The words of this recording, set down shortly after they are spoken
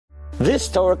This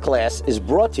Torah class is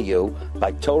brought to you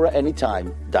by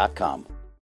TorahAnytime.com.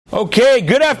 Okay,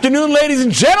 good afternoon, ladies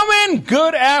and gentlemen.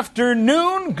 Good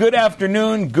afternoon, good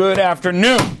afternoon, good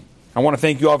afternoon. I want to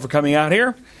thank you all for coming out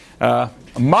here.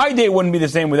 My day wouldn't be the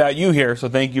same without you here, so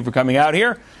thank you for coming out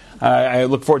here. I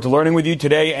look forward to learning with you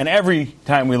today and every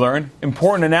time we learn.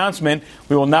 Important announcement,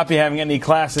 we will not be having any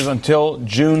classes until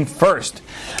June 1st.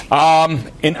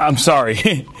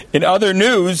 In other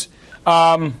news,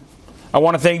 I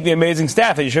want to thank the amazing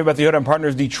staff at Yeshiva Beth Yehuda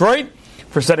Partners Detroit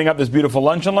for setting up this beautiful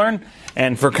lunch and learn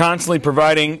and for constantly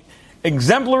providing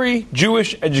exemplary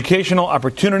Jewish educational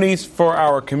opportunities for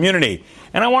our community.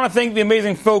 And I want to thank the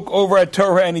amazing folk over at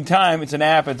Torah Anytime. It's an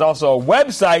app, it's also a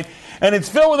website, and it's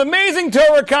filled with amazing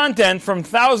Torah content from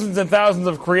thousands and thousands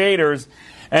of creators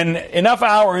and enough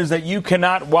hours that you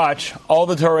cannot watch all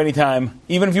the Torah Anytime,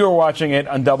 even if you were watching it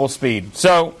on double speed.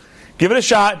 So, give it a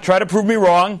shot. Try to prove me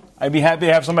wrong. I'd be happy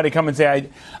to have somebody come and say,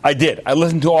 I did. I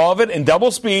listened to all of it in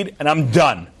double speed, and I'm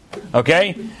done. Okay?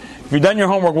 If you've done your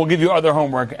homework, we'll give you other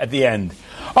homework at the end.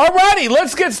 Alrighty,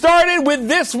 let's get started with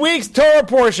this week's Torah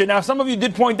portion. Now, some of you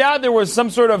did point out there was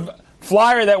some sort of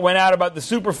flyer that went out about the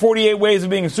super 48 ways of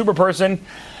being a super person.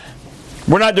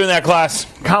 We're not doing that class.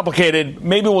 Complicated.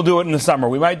 Maybe we'll do it in the summer.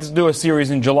 We might just do a series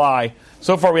in July.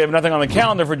 So far, we have nothing on the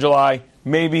calendar for July.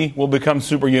 Maybe we'll become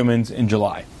superhumans in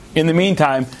July. In the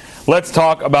meantime, let's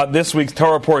talk about this week's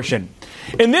Torah portion.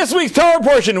 In this week's Torah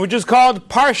portion, which is called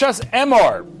Parshas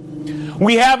Emor,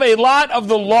 we have a lot of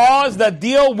the laws that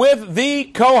deal with the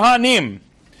Kohanim.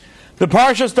 The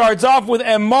Parsha starts off with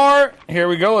Emor. Here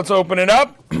we go, let's open it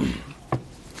up.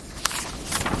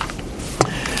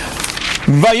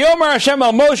 Vayomer Hashem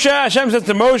el Moshe, Hashem says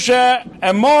to Moshe,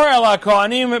 Emor el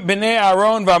ha-Kohanim b'nei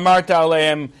Aaron v'amarta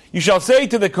aleim. You shall say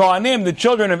to the Kohanim, the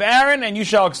children of Aaron, and you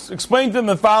shall explain to them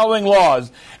the following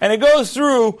laws. And it goes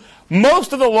through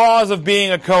most of the laws of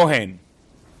being a Kohen.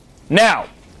 Now,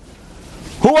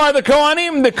 who are the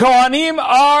Kohanim? The Kohanim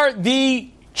are the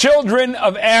children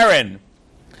of Aaron.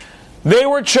 They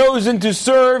were chosen to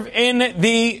serve in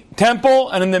the temple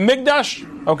and in the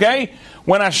Mikdash. Okay?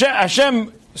 When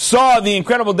Hashem saw the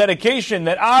incredible dedication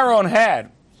that Aaron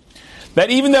had, that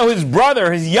even though his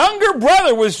younger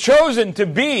brother was chosen to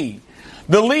be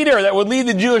the leader that would lead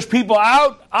the Jewish people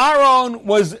out, Aaron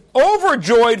was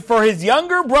overjoyed for his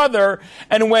younger brother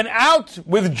and went out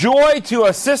with joy to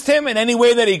assist him in any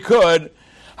way that he could.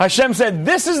 Hashem said,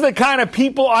 this is the kind of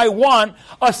people I want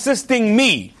assisting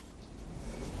me.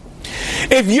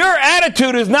 If your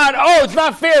attitude is not, it's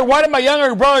not fair, why did my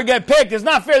younger brother get picked? It's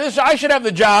not fair, I should have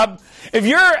the job. If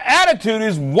your attitude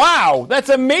is, wow, that's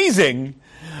amazing.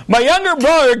 My younger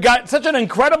brother got such an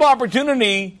incredible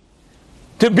opportunity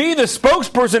to be the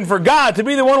spokesperson for God, to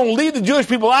be the one who will lead the Jewish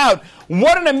people out.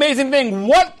 What an amazing thing.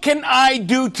 What can I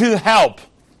do to help?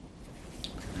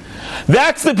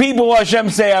 That's the people who Hashem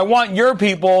say, I want your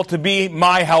people to be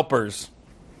my helpers.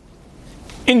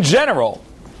 In general,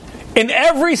 in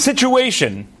every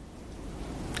situation,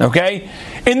 okay,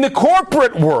 in the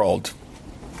corporate world,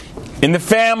 in the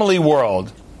family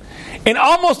world, in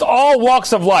almost all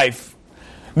walks of life,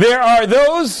 there are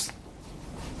those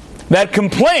that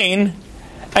complain,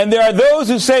 and there are those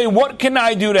who say, what can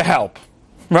I do to help?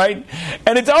 Right?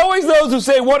 And it's always those who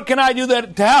say, what can I do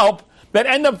to help, that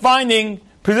end up finding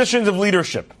positions of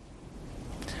leadership.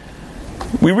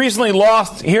 We recently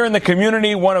lost here in the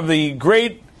community one of the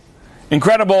great,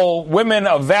 incredible women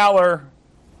of valor,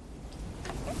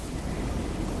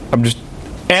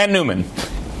 Ann Newman.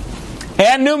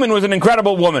 Ann Newman was an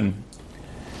incredible woman.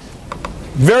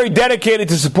 Very dedicated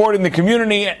to supporting the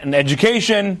community and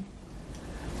education.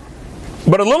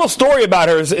 But a little story about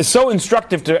her is so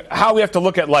instructive to how we have to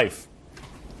look at life.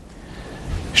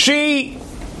 She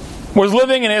was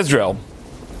living in Israel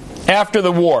after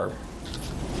the war.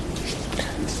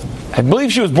 I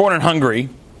believe she was born in Hungary,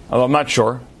 although I'm not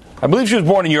sure. I believe she was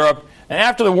born in Europe, and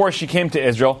after the war she came to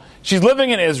Israel. She's living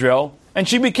in Israel, and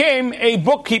she became a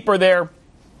bookkeeper there.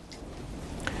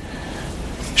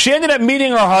 She ended up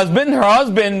meeting her husband. Her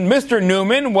husband, Mr.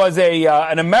 Newman, was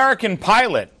an American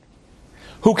pilot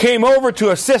who came over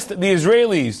to assist the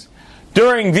Israelis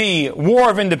during the War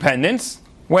of Independence,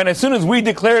 when as soon as we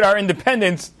declared our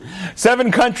independence, 7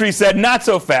 countries said, not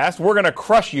so fast, we're going to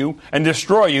crush you and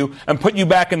destroy you and put you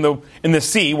back in the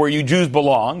sea where you Jews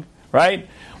belong, right?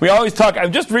 We always talk,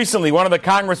 just recently, one of the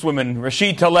congresswomen,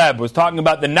 Rashid Tlaib, was talking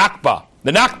about the Nakba.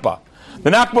 The Nakba.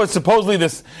 The Nakba is supposedly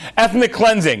this ethnic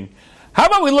cleansing. How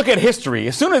about we look at history?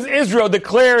 As soon as Israel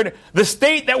declared the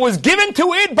state that was given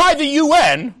to it by the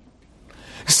UN,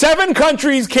 7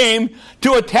 countries came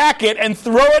to attack it and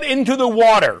throw it into the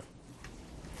water.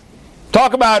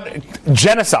 Talk about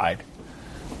genocide.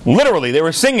 Literally, they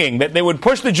were singing that they would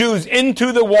push the Jews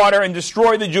into the water and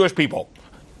destroy the Jewish people.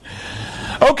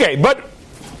 Okay, but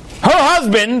her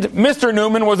husband, Mr.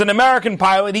 Newman, was an American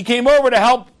pilot. He came over to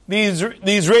help the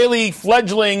Israeli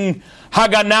fledgling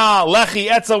Haganah, Lechi,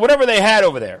 Etzel, whatever they had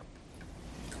over there.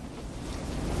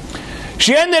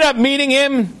 She ended up meeting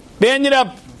him. They ended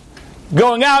up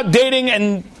going out, dating,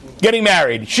 and getting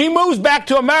married. She moves back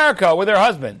to America with her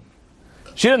husband.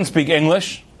 She doesn't speak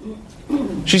English.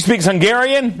 She speaks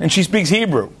Hungarian, and she speaks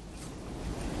Hebrew.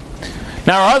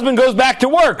 Now her husband goes back to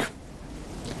work.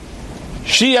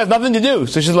 She has nothing to do,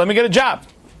 so she says, let me get a job.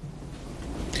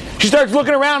 She starts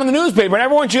looking around in the newspaper,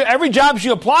 and every job she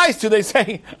applies to, they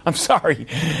say, I'm sorry,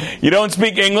 you don't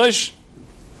speak English,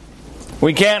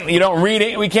 you don't read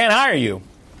it, we can't hire you.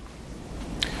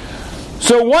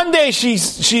 So one day,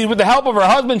 she with the help of her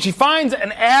husband, she finds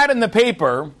an ad in the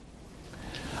paper.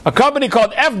 A company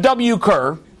called F.W.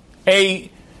 Kerr, a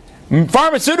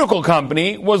pharmaceutical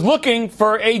company, was looking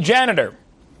for a janitor.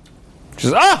 She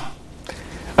says,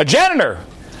 a janitor.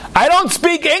 I don't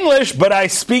speak English, but I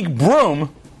speak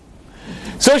broom.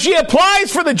 So she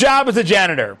applies for the job as a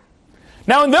janitor.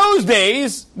 Now in those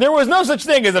days, there was no such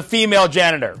thing as a female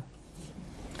janitor.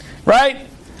 Right?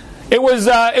 It was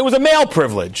a male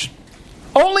privilege.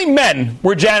 Only men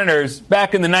were janitors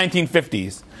back in the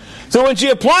 1950s. So when she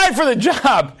applied for the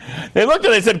job, they looked at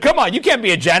her and said, come on, you can't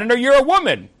be a janitor, you're a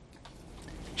woman.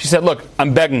 She said, look,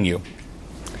 I'm begging you.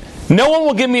 No one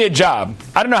will give me a job.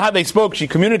 I don't know how they spoke. She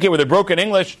communicated with her broken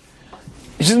English.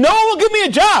 She says, no one will give me a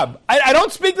job. I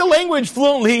don't speak the language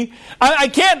fluently. I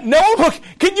can't. No one will.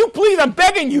 Can you please? I'm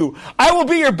begging you. I will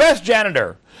be your best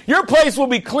janitor. Your place will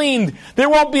be cleaned. There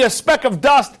won't be a speck of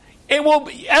dust. It will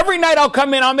be, every night I'll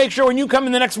come in. I'll make sure when you come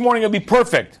in the next morning it'll be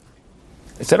perfect.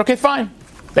 They said, okay, fine.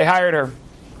 They hired her.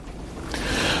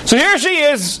 So here she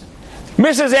is,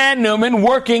 Mrs. Ann Newman,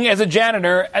 working as a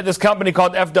janitor at this company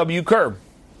called F.W. Kerr.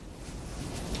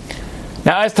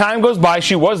 Now, as time goes by,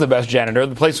 she was the best janitor.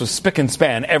 The place was spick and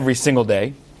span every single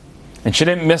day. And she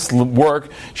didn't miss work.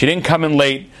 She didn't come in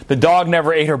late. The dog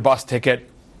never ate her bus ticket.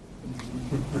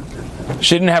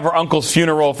 She didn't have her uncle's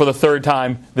funeral for the third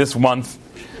time this month.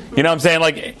 You know what I'm saying?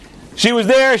 Like, she was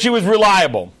there. She was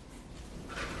reliable.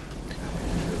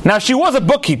 Now, she was a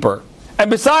bookkeeper.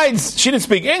 And besides, she didn't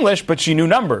speak English, but she knew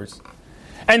numbers.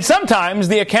 And sometimes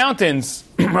the accountants,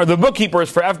 or the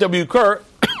bookkeepers for F.W. Kerr,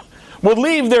 would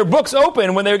leave their books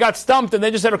open when they got stumped and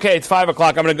they just said, okay, it's 5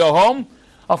 o'clock, I'm going to go home,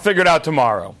 I'll figure it out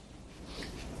tomorrow.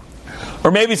 Or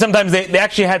maybe sometimes they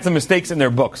actually had some mistakes in their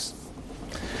books.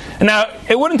 And now,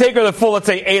 it wouldn't take her the full, let's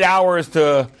say, 8 hours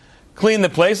to clean the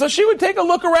place, so she would take a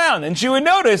look around and she would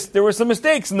notice there were some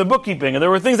mistakes in the bookkeeping and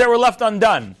there were things that were left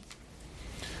undone.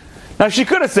 Now, she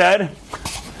could have said,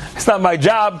 it's not my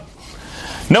job.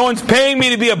 No one's paying me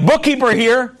to be a bookkeeper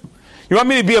here. You want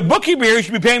me to be a bookkeeper here, you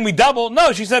should be paying me double.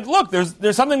 No, she said, look,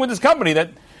 there's something with this company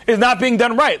that is not being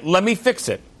done right. Let me fix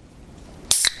it.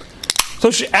 So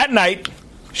at night,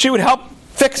 she would help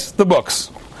fix the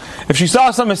books. If she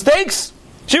saw some mistakes,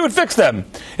 she would fix them.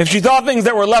 If she saw things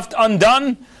that were left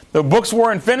undone, the books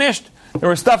weren't finished, there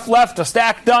was stuff left, a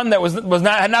stack done that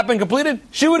had not been completed,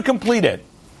 she would complete it.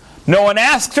 No one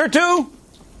asked her to.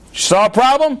 She saw a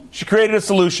problem, she created a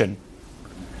solution.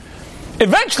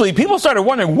 Eventually, people started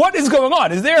wondering, what is going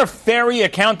on? Is there a fairy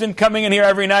accountant coming in here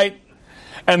every night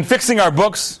and fixing our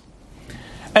books?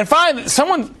 And finally,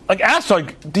 someone asked her,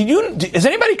 is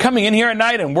anybody coming in here at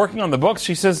night and working on the books?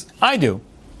 She says, I do.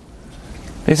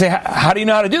 They say, how do you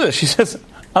know how to do this? She says,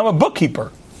 I'm a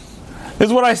bookkeeper. This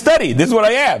is what I studied. This is what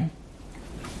I am.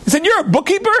 He said, you're a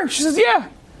bookkeeper? She says, yeah.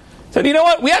 He said, you know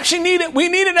what? We actually need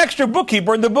an extra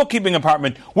bookkeeper in the bookkeeping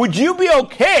department. Would you be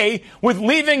okay with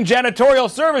leaving janitorial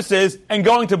services and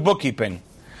going to bookkeeping?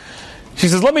 She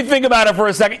says, let me think about it for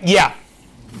a second. Yeah.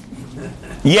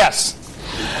 Yes.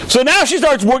 So now she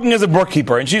starts working as a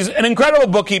bookkeeper, and she's an incredible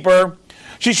bookkeeper.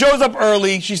 She shows up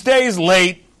early. She stays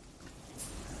late.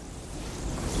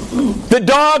 The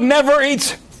dog never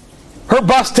eats her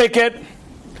bus ticket.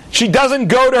 She doesn't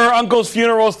go to her uncle's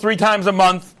funerals 3 times a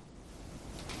month.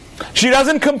 She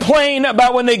doesn't complain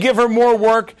about when they give her more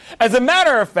work. As a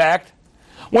matter of fact,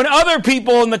 when other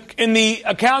people in the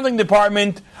accounting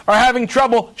department are having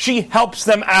trouble, she helps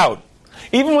them out.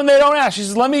 Even when they don't ask, she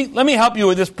says, let me help you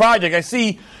with this project. I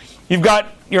see you've got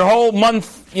your whole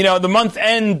month, the month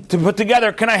end to put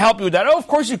together. Can I help you with that? Oh, of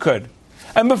course you could.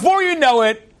 And before you know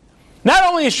it, not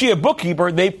only is she a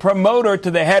bookkeeper, they promote her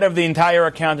to the head of the entire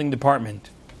accounting department.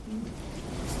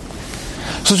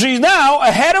 So she's now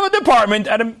a head of a department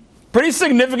at a pretty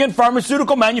significant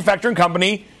pharmaceutical manufacturing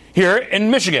company here in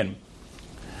Michigan.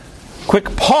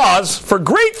 Quick pause for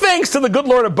great thanks to the good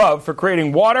Lord above for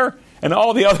creating water and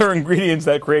all the other ingredients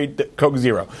that create Coke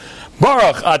Zero.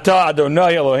 Baruch atah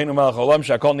Adonai Eloheinu melech haolam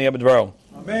she'akol niyeh b'dvaro.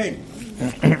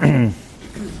 Amen.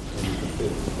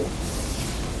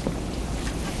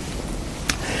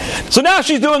 So now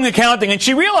she's doing accounting, and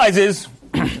she realizes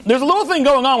there's a little thing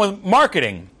going on with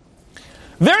marketing.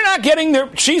 They're not getting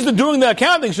she's doing the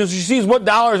accounting, so she sees what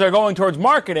dollars are going towards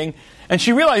marketing, and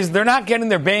she realizes they're not getting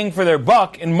their bang for their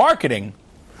buck in marketing.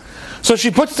 So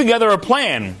she puts together a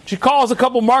plan. She calls a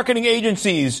couple marketing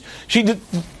agencies. She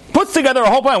puts together a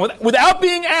whole plan without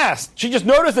being asked. She just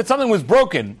noticed that something was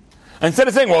broken. Instead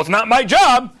of saying, well, it's not my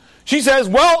job, she says,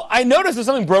 well, I noticed there's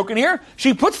something broken here.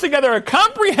 She puts together a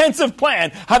comprehensive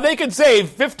plan how they could save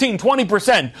 15,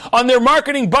 20% on their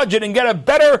marketing budget and get a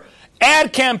better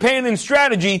ad campaign and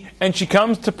strategy, and she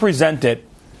comes to present it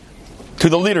to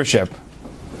the leadership.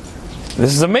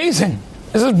 This is amazing.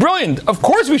 This is brilliant. Of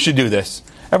course we should do this.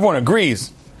 Everyone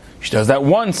agrees. She does that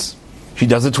once. She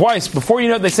does it twice. Before you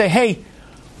know it, they say, hey,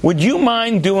 would you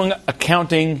mind doing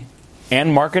accounting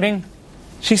and marketing?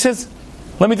 She says,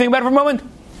 let me think about it for a moment.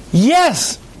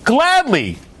 Yes,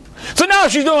 gladly. So now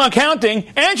she's doing accounting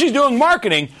and she's doing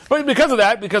marketing, but because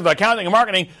of accounting and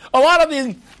marketing, a lot of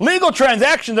the legal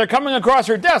transactions are coming across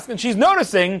her desk, and she's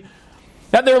noticing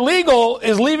that their legal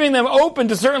is leaving them open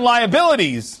to certain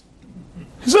liabilities.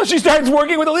 So she starts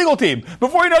working with the legal team.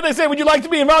 Before you know it, they say, would you like to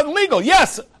be involved in legal?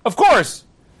 Yes, of course.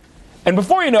 And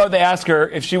before you know it, they ask her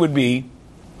if she would be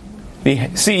the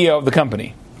CEO of the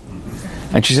company.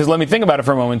 And she says, let me think about it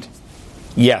for a moment.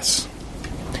 Yes.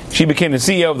 She became the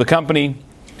CEO of the company.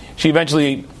 She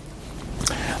eventually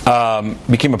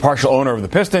became a partial owner of the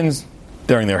Pistons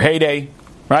during their heyday,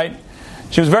 right?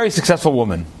 She was a very successful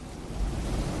woman.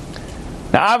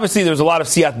 Now, obviously, there was a lot of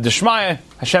siyata d'shmaya.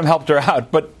 Hashem helped her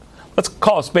out, but let's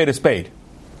call a spade a spade.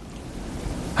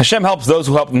 Hashem helps those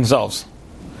who help themselves.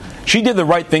 She did the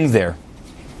right things there.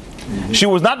 She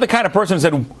was not the kind of person who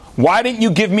said, why didn't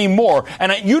you give me more?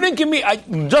 And you didn't give me,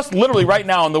 just literally right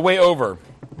now on the way over,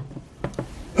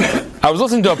 I was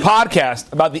listening to a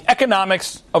podcast about the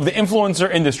economics of the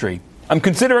influencer industry. I'm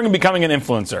considering becoming an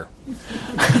influencer.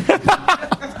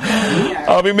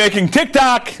 I'll be making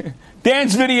TikTok,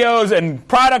 dance videos, and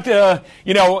product,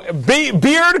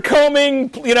 beard combing,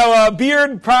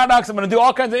 beard products. I'm going to do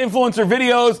all kinds of influencer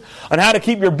videos on how to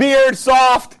keep your beard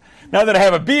soft. Now that I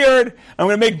have a beard, I'm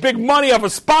going to make big money off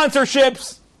of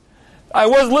sponsorships. I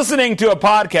was listening to a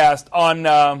podcast on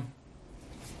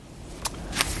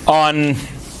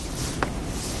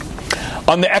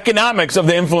the economics of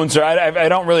the influencer. I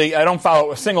don't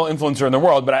follow a single influencer in the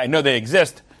world, but I know they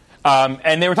exist.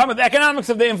 And they were talking about the economics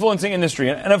of the influencing industry.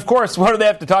 And of course, what do they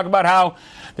have to talk about? How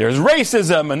there's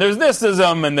racism and there's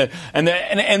thisism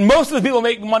and most of the people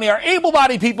making money are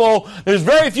able-bodied people. There's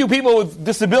very few people with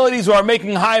disabilities who are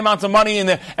making high amounts of money,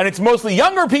 and it's mostly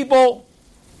younger people.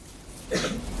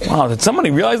 Wow, did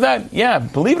somebody realize that? Yeah,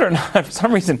 believe it or not, for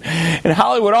some reason, in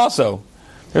Hollywood also.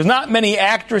 There's not many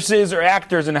actresses or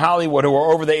actors in Hollywood who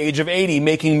are over the age of 80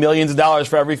 making millions of dollars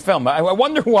for every film. I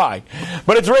wonder why.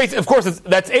 But it's race. Of course,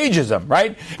 that's ageism,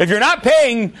 right? If you're not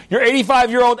paying your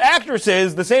 85-year-old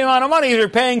actresses the same amount of money as you're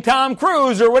paying Tom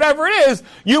Cruise or whatever it is,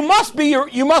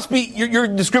 you're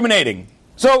discriminating.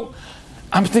 So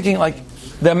I'm thinking, like,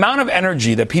 the amount of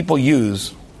energy that people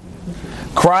use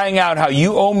crying out how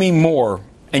you owe me more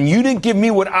and you didn't give me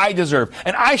what I deserve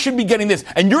and I should be getting this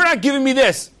and you're not giving me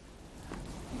this.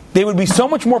 They would be so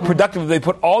much more productive if they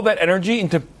put all that energy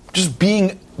into just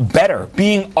being better,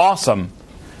 being awesome,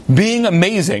 being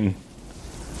amazing.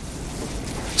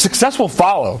 Success will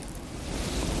follow.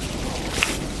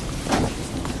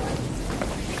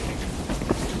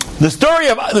 The story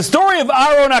of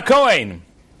Aaron HaKohen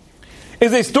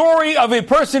is a story of a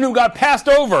person who got passed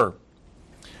over.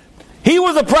 He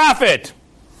was a prophet,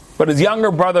 but his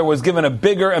younger brother was given a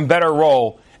bigger and better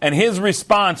role. And his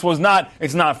response was not,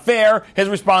 it's not fair. His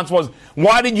response was,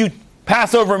 why did you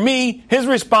pass over me? His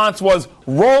response was,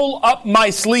 roll up my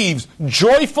sleeves,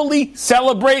 joyfully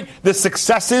celebrate the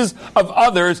successes of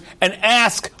others, and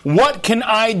ask, what can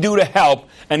I do to help?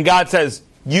 And God says,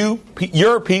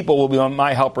 your people will be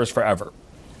my helpers forever.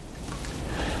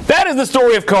 That is the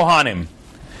story of Kohanim.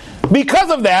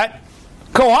 Because of that,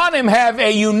 Kohanim have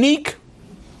a unique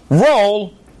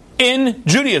role in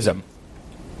Judaism.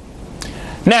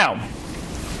 Now,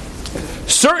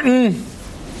 certain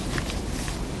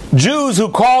Jews who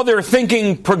call their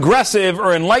thinking progressive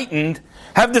or enlightened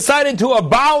have decided to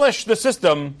abolish the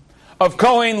system of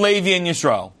Kohen, Levi, and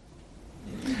Yisrael.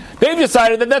 They've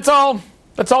decided that that's all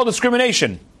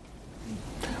discrimination.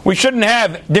 We shouldn't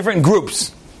have different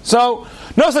groups. So,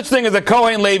 no such thing as a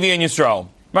Kohen, Levi, and Yisrael.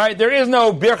 Right? There is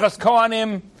no Birchas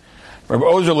Kohanim. Rabbi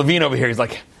Ozer Levine over here, he's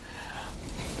like,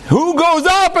 Who goes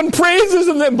up and praises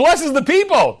and blesses the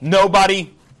people?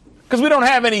 Nobody. Because we don't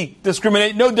have any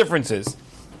no differences.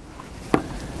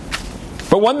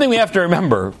 But one thing we have to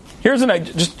remember, here's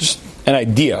just an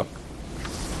idea.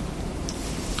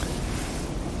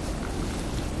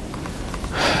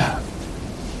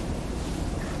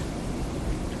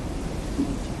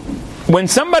 When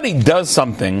somebody does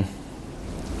something,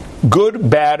 good,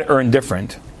 bad, or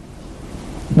indifferent,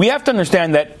 we have to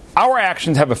understand that our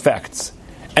actions have effects.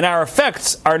 And our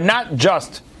effects are not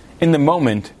just in the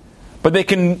moment, but they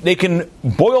can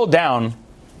boil down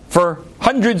for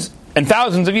hundreds and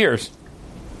thousands of years.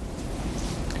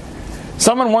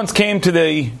 Someone once came to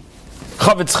the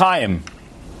Chavetz Chaim,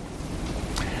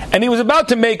 and he was about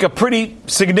to make a pretty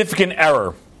significant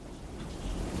error.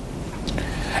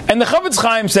 And the Chavetz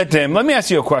Chaim said to him, let me ask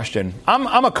you a question.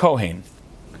 I'm a Kohen.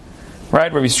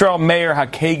 Right? Rabbi Yisrael Meir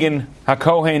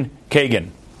HaKohen Kagan.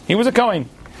 He was a Kohen.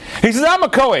 He says, I'm a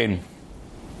Kohen.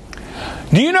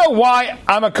 Do you know why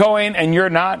I'm a Kohen and you're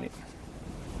not?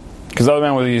 Because the other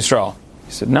man was Yisrael.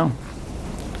 He said, no.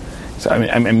 So,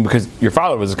 I mean, because your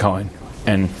father was a Kohen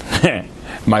and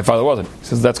my father wasn't. He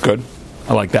says, that's good.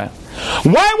 I like that.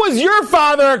 Why was your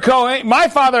father a Kohen, my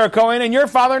father a Kohen, and your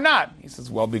father not? He says,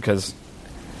 well, because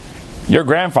your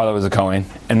grandfather was a Kohen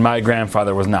and my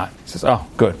grandfather was not. He says, oh,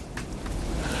 good.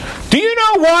 Do you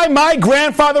know why my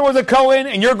grandfather was a Kohen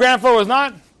and your grandfather was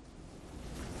not?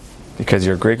 Because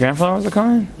your great-grandfather was a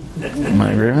Kohen?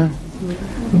 My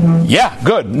great-grandfather? Yeah,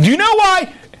 good. Do you know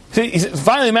why? See,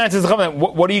 finally the man says,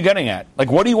 what are you getting at?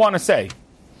 Like, what do you want to say?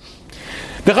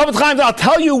 The Chavetz Chaim says, I'll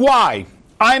tell you why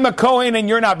I'm a Kohen and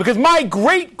you're not. Because my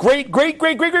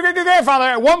great-great-great-great-great-great-great-grandfather,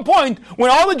 at one point, when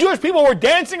all the Jewish people were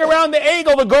dancing around the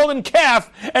Egel, the golden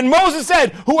calf, and Moses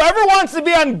said, whoever wants to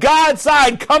be on God's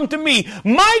side, come to me.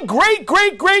 My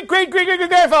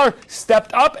great-great-great-great-great-great-grandfather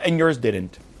stepped up and yours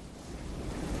didn't.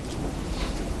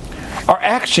 Our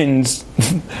actions,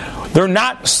 they're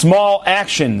not small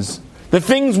actions. The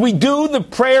things we do, the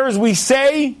prayers we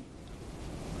say,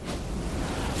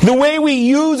 the way we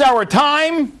use our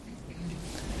time,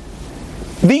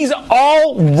 these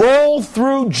all roll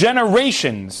through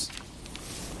generations.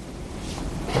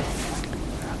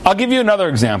 I'll give you another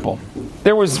example.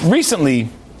 There was recently,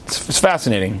 it's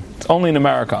fascinating, it's only in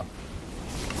America.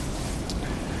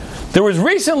 There was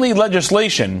recently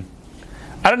legislation,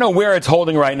 I don't know where it's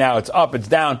holding right now, it's up, it's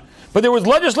down, but there was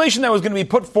legislation that was going to be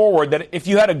put forward that if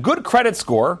you had a good credit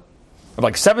score of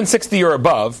like 760 or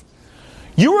above,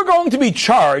 you were going to be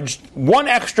charged 1%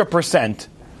 extra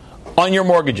on your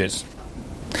mortgages.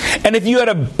 And if you had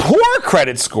a poor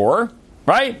credit score,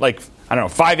 right, like, I don't know,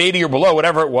 580 or below,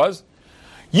 whatever it was,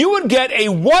 you would get a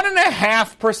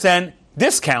 1.5%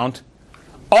 discount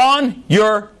on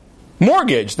your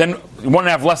mortgage. Then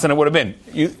 1.5 less than it would have been.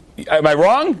 Am I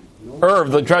wrong?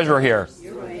 Irv, the treasurer here.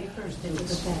 You're right.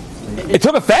 It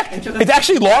took effect? It's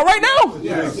actually law right now?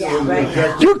 Yes. Yeah, right.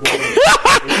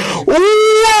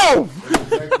 Whoa!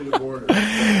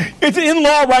 It's in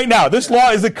law right now. This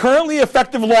law is the currently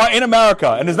effective law in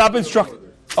America and has not been struck.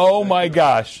 Oh my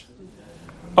gosh.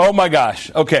 Oh my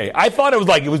gosh. Okay. I thought it was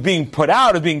like it was being put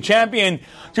out, it was being championed.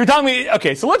 So you're telling me,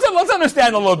 okay, so let's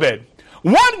understand a little bit.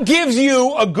 What gives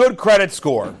you a good credit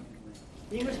score?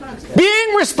 Being responsible.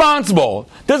 Being responsible.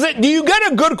 Do you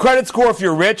get a good credit score if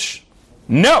you're rich?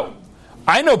 No.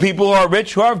 I know people who are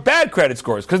rich who have bad credit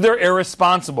scores because they're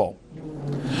irresponsible.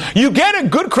 You get a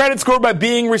good credit score by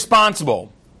being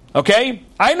responsible. Okay?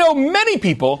 I know many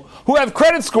people who have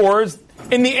credit scores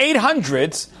in the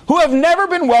 800s who have never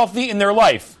been wealthy in their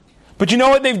life. But you know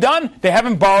what they've done? They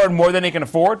haven't borrowed more than they can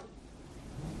afford.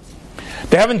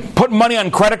 They haven't put money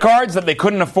on credit cards that they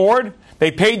couldn't afford.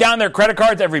 They pay down their credit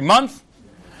cards every month.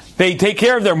 They take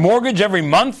care of their mortgage every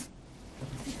month.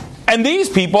 And these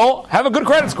people have a good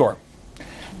credit score.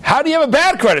 How do you have a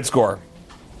bad credit score?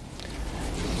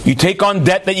 You take on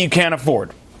debt that you can't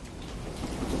afford.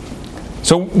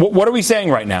 So what are we saying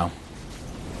right now?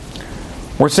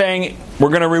 We're saying we're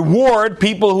going to reward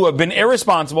people who have been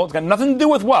irresponsible. It's got nothing to do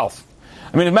with wealth.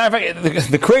 I mean, as a matter of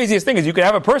fact, the craziest thing is you could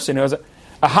have a person who has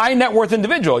a high net worth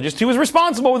individual. He was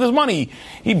responsible with his money.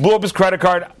 He blew up his credit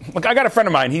card. Look, I got a friend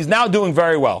of mine. He's now doing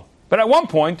very well. But at one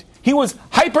point, he was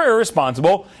hyper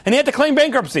irresponsible and he had to claim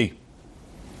bankruptcy.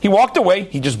 He walked away.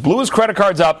 He just blew his credit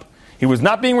cards up. He was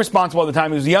not being responsible at the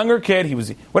time. He was a younger kid. He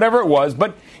was whatever it was.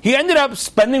 But he ended up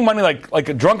spending money like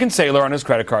a drunken sailor on his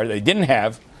credit card that he didn't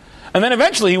have. And then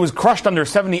eventually he was crushed under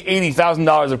 $70,000,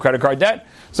 $80,000 of credit card debt.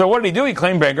 So what did he do? He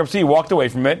claimed bankruptcy. He walked away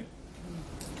from it.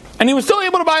 And he was still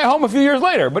able to buy a home a few years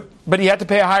later. But he had to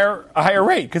pay a higher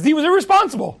rate because he was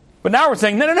irresponsible. But now we're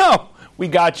saying, no. We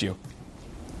got you.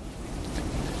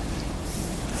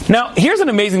 Now, here's an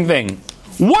amazing thing.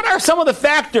 What are some of the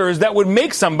factors that would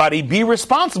make somebody be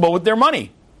responsible with their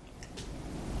money?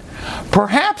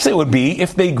 Perhaps it would be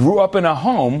if they grew up in a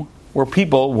home where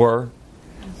people were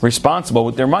responsible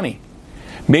with their money.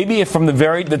 Maybe if from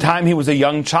the time he was a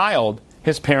young child,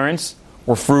 his parents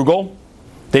were frugal,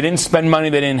 they didn't spend money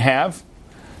they didn't have,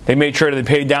 they made sure that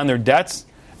they paid down their debts,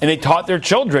 and they taught their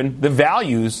children the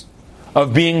values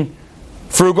of being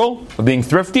frugal, of being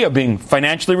thrifty, of being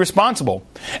financially responsible.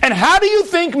 And how do you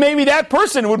think maybe that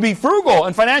person would be frugal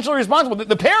and financially responsible?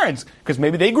 The parents, because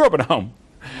maybe they grew up in a home.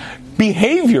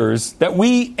 Behaviors that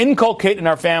we inculcate in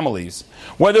our families,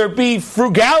 whether it be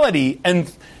frugality and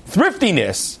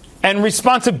thriftiness and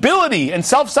responsibility and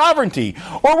self-sovereignty,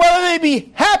 or whether they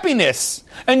be happiness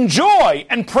and joy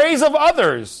and praise of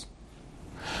others.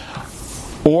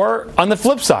 Or on the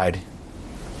flip side,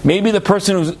 maybe the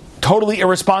person who's totally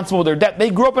irresponsible with their debt,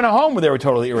 they grew up in a home where they were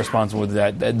totally irresponsible with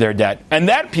their debt. And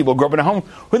that people grew up in a home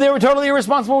where they were totally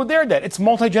irresponsible with their debt. It's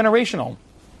multi-generational.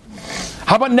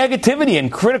 How about negativity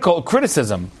and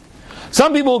criticism?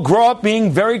 Some people grow up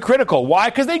being very critical. Why?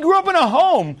 Because they grew up in a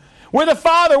home where the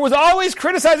father was always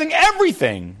criticizing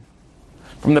everything.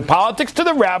 From the politics to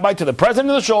the rabbi, to the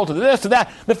president of the shul, to this, to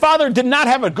that. The father did not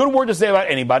have a good word to say about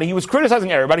anybody. He was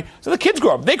criticizing everybody. So the kids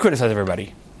grow up, they criticize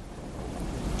everybody.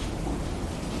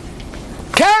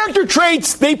 Character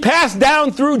traits, they pass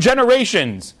down through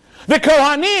generations. The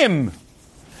Kohanim,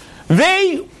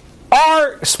 they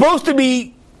are supposed to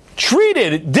be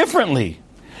treated differently.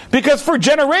 Because for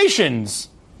generations,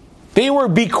 they were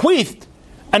bequeathed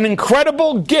an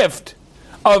incredible gift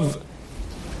of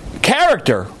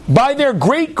character by their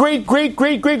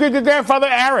great-great-great-great-great-great-grandfather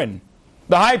Aaron,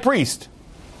 the high priest.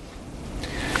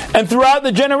 And throughout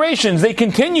the generations, they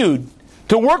continued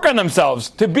to work on themselves,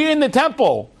 to be in the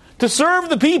temple, to serve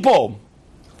the people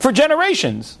for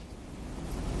generations.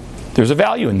 There's a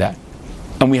value in that.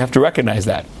 And we have to recognize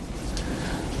that.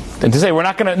 And to say we're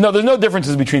not going to... No, there's no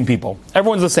differences between people.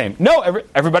 Everyone's the same. No,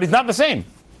 everybody's not the same.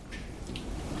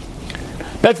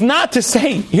 That's not to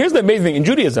say... Here's the amazing thing in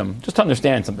Judaism, just to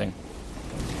understand something.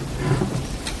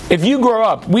 If you grow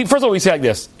up... First of all, we say like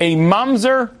this. A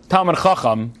mamzer Talmid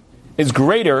Chacham is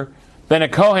greater than a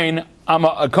Kohen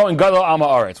Gadol Am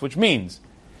Haaretz, which means...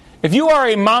 If you are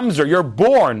a mamzer, you're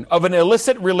born of an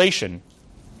illicit relation.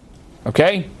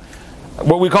 Okay?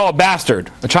 What we call a bastard.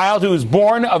 A child who is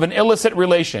born of an illicit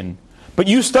relation. But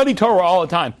you study Torah all the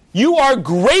time. You are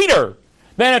greater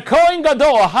than a Kohen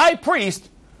Gadol, a high priest,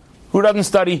 who doesn't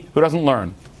study, who doesn't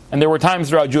learn. And there were times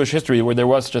throughout Jewish history where there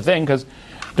was such a thing, because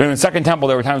during the Second Temple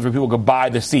there were times where people could buy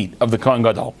the seat of the Kohen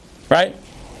Gadol. Right?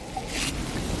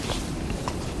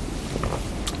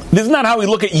 This is not how we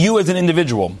look at you as an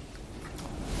individual.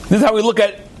 This is how we look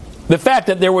at the fact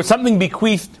that there was something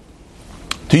bequeathed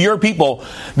to your people.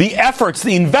 The efforts,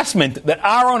 the investment that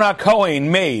Aaron HaKohen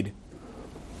made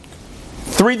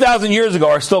 3,000 years ago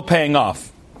are still paying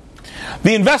off.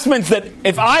 The investments that,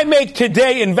 if I make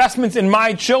today investments in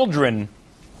my children,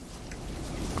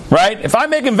 right? If I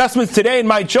make investments today in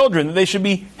my children, they should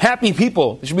be happy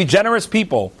people. They should be generous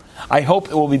people. I hope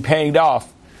it will be paying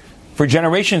off for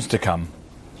generations to come.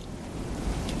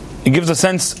 It gives a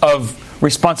sense of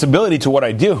responsibility to what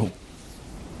I do.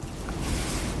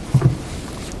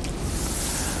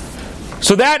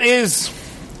 So that is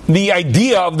the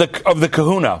idea of the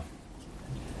kahuna.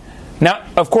 Now,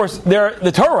 of course,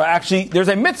 the Torah actually, there's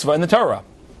a mitzvah in the Torah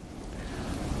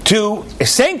to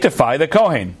sanctify the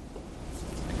Kohen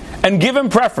and give him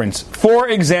preference. For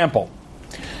example,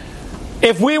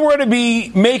 if we were to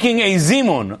be making a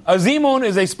zimun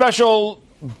is a special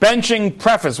benching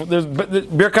preface. There's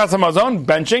Birkas Hamazon,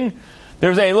 benching.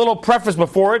 There's a little preface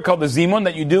before it called the zimun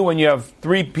that you do when you have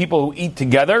three people who eat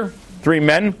together, 3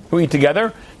 men who eat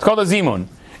together. It's called a zimun.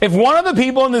 If one of the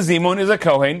people in the zimun is a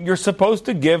Kohen, you're supposed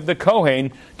to give the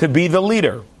Kohen to be the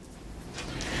leader.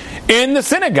 In the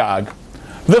synagogue,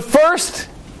 the first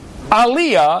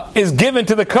aliyah is given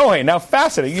to the Kohen. Now,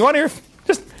 fascinating. You want to hear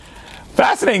just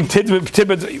fascinating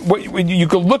tidbits? You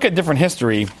could look at different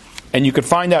history, and you could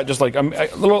find out just like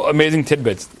little amazing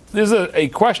tidbits. There's a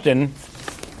question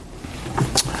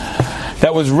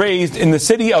that was raised in the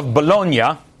city of Bologna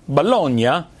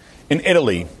in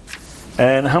Italy.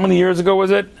 And how many years ago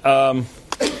was it? Was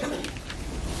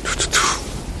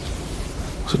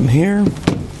it in here?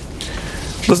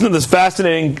 Listen to this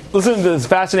fascinating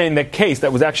case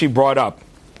that was actually brought up.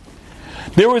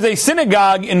 There was a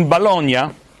synagogue in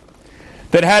Bologna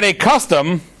that had a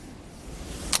custom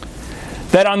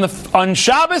that on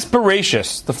Shabbos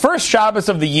Bereshis, the first Shabbos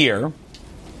of the year,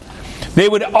 they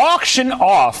would auction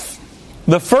off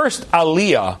the first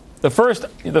aliyah,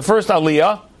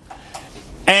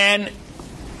 and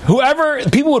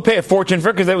People would pay a fortune for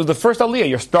it because it was the first aliyah.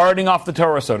 You're starting off the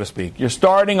Torah, so to speak. You're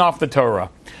starting off the Torah.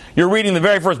 You're reading the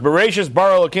very first Bereshis,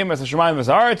 Bara Elokim es hashamayim es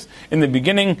haaretz. In the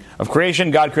beginning of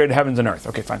creation, God created heavens and earth.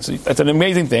 Okay, fine. So that's an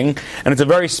amazing thing, and it's a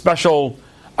very special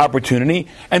opportunity.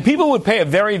 And people would pay a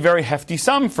very, very hefty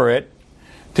sum for it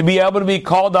to be able to be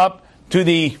called up to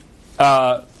the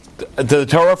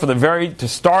Torah to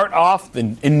start off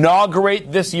and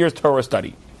inaugurate this year's Torah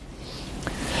study.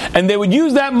 And they would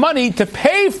use that money to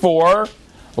pay for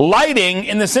lighting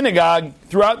in the synagogue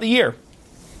throughout the year.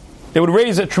 They would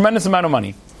raise a tremendous amount of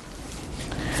money.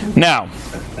 Now,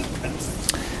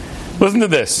 listen to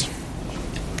this.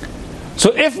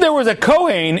 So if there was a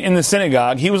Kohen in the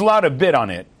synagogue, he was allowed to bid on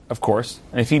it, of course.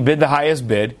 And if he bid the highest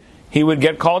bid, he would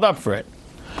get called up for it.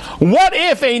 What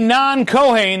if a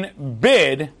non-Kohen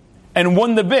bid and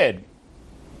won the bid?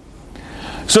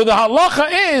 So the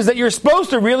halacha is that you're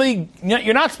supposed to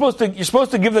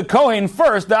give the Kohen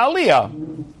first the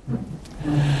aliyah.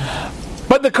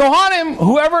 But the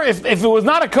Kohanim, if it was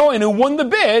not a Kohen who won the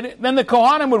bid, then the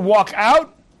Kohanim would walk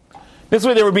out. This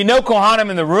way there would be no Kohanim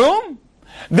in the room.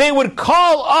 They would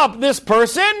call up this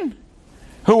person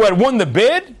who had won the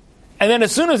bid, and then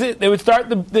as soon as they would start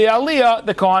the aliyah,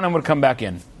 the Kohanim would come back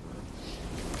in.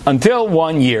 Until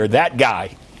one year, that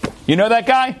guy. You know that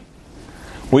guy?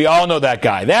 We all know that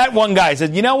guy. That one guy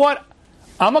said, you know what?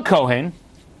 I'm a Kohen.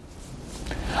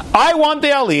 I want the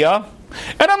aliyah,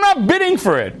 and I'm not bidding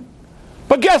for it.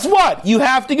 But guess what? You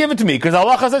have to give it to me, because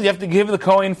Allah says you have to give the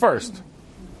Kohen first.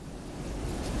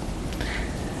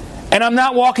 And I'm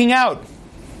not walking out.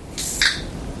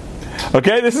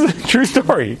 Okay, this is a true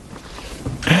story.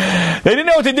 They didn't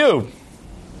know what to do.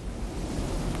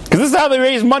 Because this is how they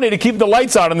raised money to keep the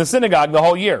lights on in the synagogue the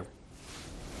whole year.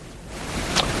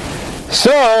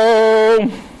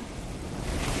 So,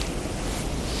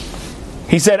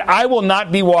 he said, I will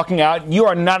not be walking out. You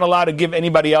are not allowed to give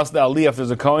anybody else the aliyah if there's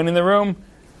a Kohen in the room.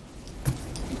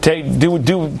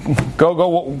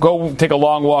 Go take a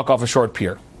long walk off a short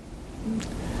pier.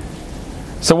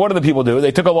 So what did the people do?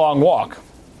 They took a long walk,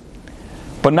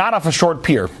 but not off a short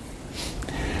pier.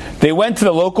 They went to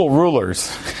the local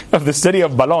rulers of the city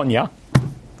of Bologna,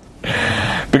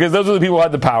 because those are the people who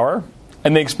had the power.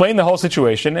 And they explained the whole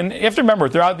situation. And you have to remember,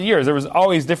 throughout the years, there was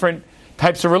always different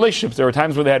types of relationships. There were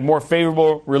times where they had more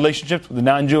favorable relationships with the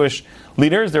non-Jewish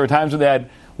leaders. There were times where they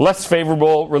had less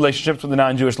favorable relationships with the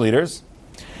non-Jewish leaders.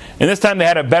 And this time they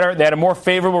had a more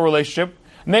favorable relationship.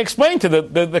 And they explained to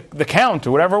the count,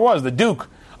 or whatever it was, the Duke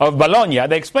of Bologna,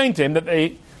 they explained to him that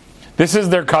this is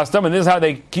their custom, and this is how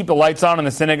they keep the lights on in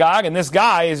the synagogue, and this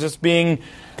guy is just being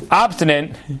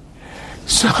obstinate.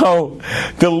 So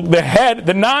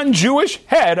the non-Jewish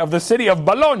head of the city of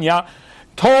Bologna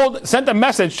sent a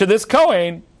message to this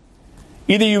Kohen: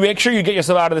 either you make sure you get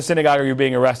yourself out of the synagogue, or you're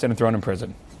being arrested and thrown in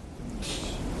prison.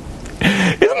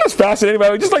 Isn't this fascinating? By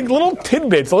the way, just like little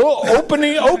tidbits, a little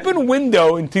open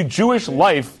window into Jewish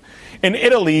life in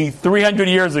Italy 300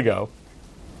 years ago.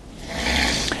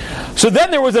 So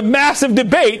then there was a massive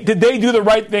debate: did they do the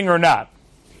right thing or not?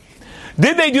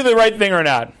 Did they do the right thing or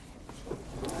not?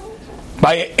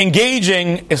 By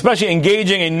especially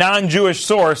engaging a non-Jewish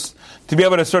source to be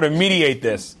able to sort of mediate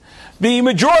this. The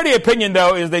majority opinion,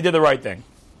 though, is they did the right thing.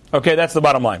 Okay, that's the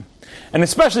bottom line. And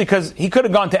especially because he could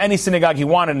have gone to any synagogue he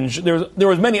wanted, and there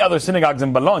was many other synagogues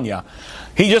in Bologna.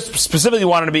 He just specifically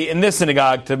wanted to be in this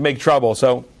synagogue to make trouble.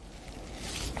 So,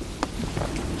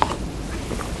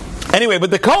 anyway, but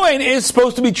the Kohen is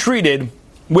supposed to be treated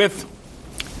with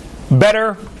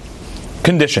better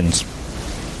conditions.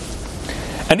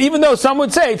 And even though some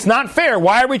would say it's not fair,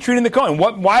 why are we treating the Kohen?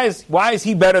 Why is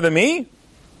he better than me?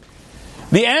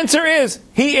 The answer is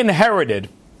he inherited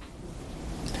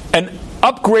an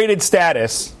upgraded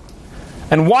status.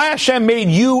 And why Hashem made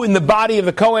you in the body of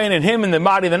the Kohen and him in the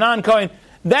body of the non-Kohen,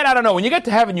 that I don't know. When you get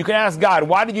to heaven, you can ask God,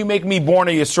 why did you make me born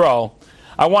a Yisrael?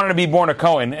 I wanted to be born a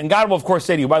Kohen. And God will, of course,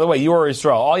 say to you, by the way, you are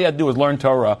Yisrael. All you have to do is learn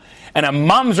Torah. And a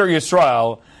Mamzer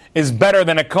Yisrael is better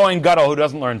than a Kohen Gadol who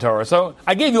doesn't learn Torah. So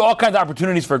I gave you all kinds of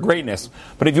opportunities for greatness.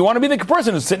 But if you want to be the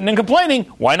person who's sitting and complaining,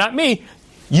 why not me?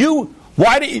 If you're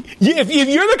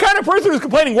the kind of person who's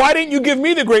complaining, why didn't you give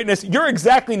me the greatness? You're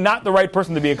exactly not the right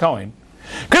person to be a Kohen.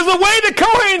 Because the way the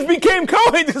Kohens became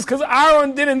Kohens is because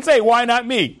Aaron didn't say, why not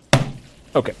me?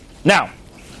 Okay, now,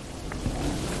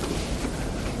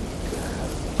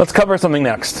 let's cover something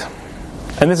next.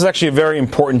 And this is actually a very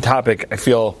important topic, I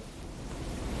feel,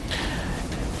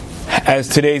 as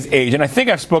today's age. And I think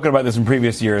I've spoken about this in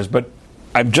previous years, but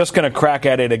I'm just going to crack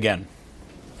at it again.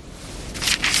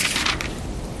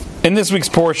 In this week's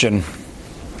portion,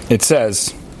 it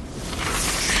says,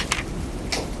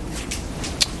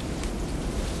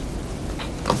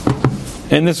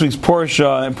 In this week's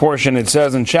portion, it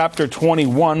says in chapter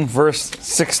 21, verse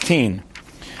 16,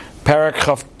 Parak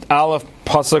Chaf Aleph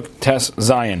Pasuk Tes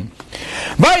Zayin.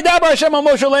 Vaydaber Hashem al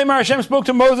Moshe Lemar. Hashem spoke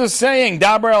to Moses, saying,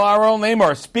 Daber el Aaron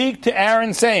Emor. Speak to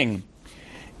Aaron, saying,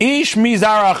 Ish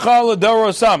mizaracha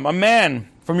l'dorosam, a man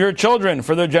from your children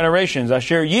for their generations,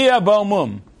 Asher yia bo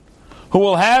mum, who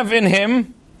will have in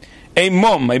him a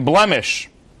mum, a blemish.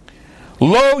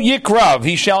 Lo yikrav,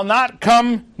 he shall not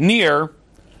come near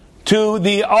to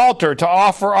the altar to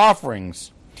offer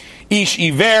offerings. Ish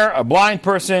iver, a blind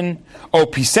person, o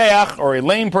piseach, or a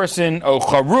lame person, o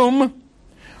charum,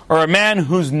 or a man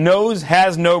whose nose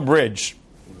has no bridge.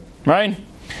 Right?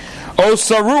 O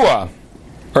sarua,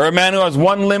 or a man who has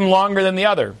one limb longer than the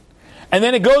other. And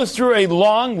then it goes through a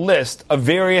long list of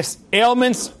various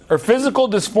ailments or physical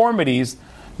disformities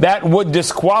that would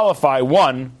disqualify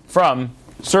one from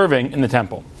serving in the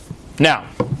temple. Now,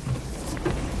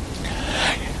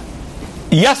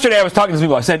 yesterday I was talking to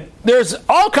people. I said, there's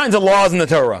all kinds of laws in the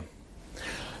Torah.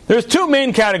 There's two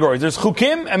main categories. There's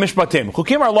chukim and mishpatim.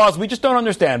 Chukim are laws we just don't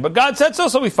understand, but God said so,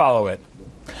 so we follow it.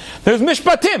 There's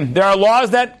mishpatim. There are laws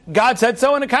that God said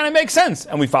so, and it kind of makes sense,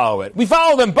 and we follow it. We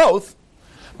follow them both,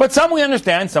 but some we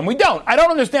understand, some we don't. I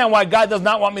don't understand why God does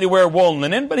not want me to wear wool and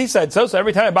linen, but He said so. So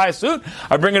every time I buy a suit,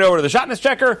 I bring it over to the shotness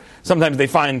checker. Sometimes they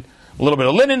find a little bit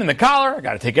of linen in the collar. I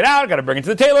got to take it out. I got to bring it to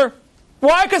the tailor.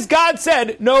 Why? Because God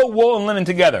said no wool and linen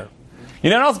together.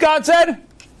 You know what else God said?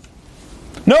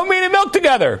 No meat and milk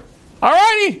together.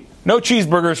 Alrighty. No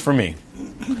cheeseburgers for me.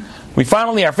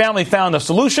 Our family found a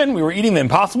solution. We were eating the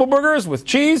Impossible Burgers with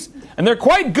cheese, and they're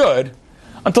quite good,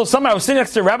 until somehow I was sitting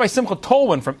next to Rabbi Simcha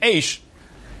Tolwin from Aish,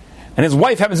 and his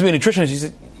wife happens to be a nutritionist. She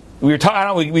said, we were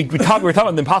talking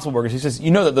about the Impossible Burgers. He says,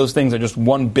 you know that those things are just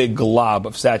one big glob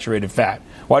of saturated fat.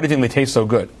 Why do you think they taste so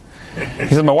good? He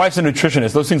said, my wife's a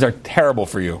nutritionist. Those things are terrible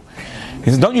for you. He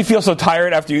says, don't you feel so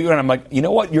tired after you eat? And I'm like, you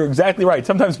know what? You're exactly right.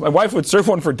 Sometimes my wife would serve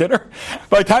one for dinner.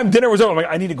 By the time dinner was over, I'm like,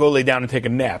 I need to go lay down and take a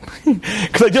nap.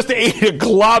 Because I just ate a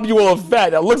globule of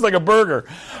fat that looks like a burger.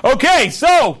 Okay,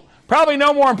 so probably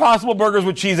no more Impossible Burgers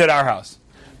with cheese at our house.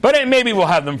 But maybe we'll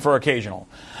have them for occasional.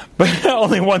 But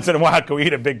only once in a while can we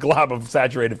eat a big glob of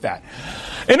saturated fat.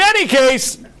 In any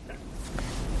case,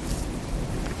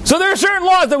 so there are certain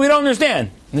laws that we don't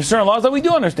understand. And there's certain laws that we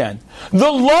do understand. The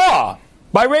law,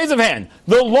 by raise of hand,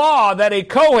 the law that a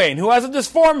Kohen who has a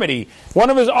disformity, one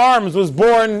of his arms was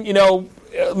born,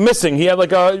 missing. He had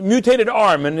like a mutated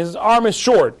arm, and his arm is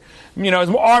short. His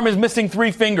arm is missing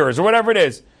 3 fingers, or whatever it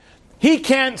is. He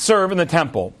can't serve in the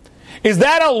temple. Is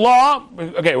that a law?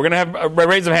 Okay, we're going to have a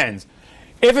raise of hands.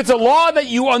 If it's a law that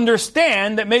you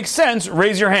understand, that makes sense,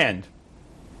 raise your hand.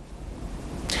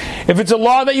 If it's a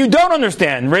law that you don't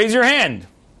understand, raise your hand.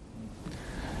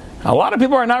 A lot of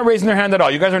people are not raising their hand at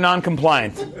all. You guys are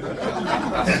non-compliant.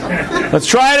 Let's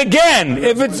try it again.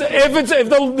 If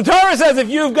the Torah says if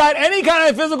you've got any kind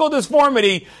of physical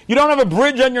disformity, you don't have a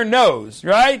bridge on your nose,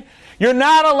 right? You're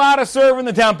not allowed to serve in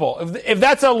the temple. If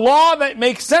that's a law that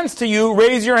makes sense to you,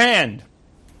 raise your hand.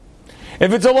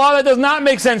 If it's a law that does not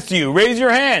make sense to you, raise your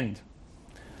hand.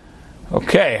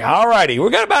 Okay, alrighty.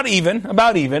 We're got about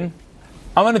even.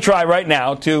 I'm going to try right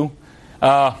now to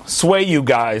sway you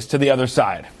guys to the other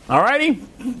side. Alrighty?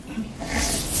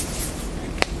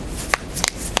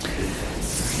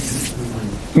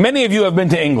 Many of you have been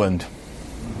to England.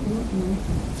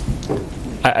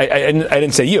 I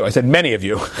didn't say you. I said many of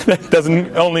you. That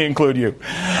doesn't only include you.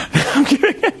 I'm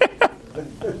kidding.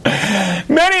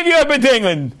 Many of you have been to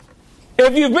England.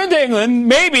 If you've been to England,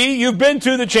 maybe you've been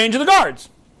to the Change of the Guards,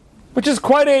 which is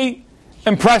quite a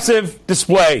impressive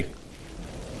display.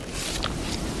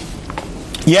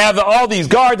 You have all these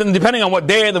guards, and depending on what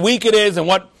day of the week it is and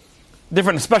what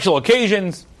different special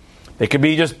occasions, they could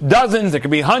be just dozens, there could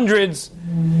be hundreds,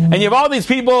 and you have all these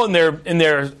people in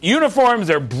their uniforms,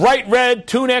 their bright red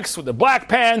tunics with the black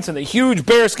pants and the huge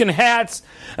bearskin hats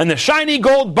and the shiny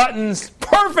gold buttons,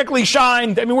 perfectly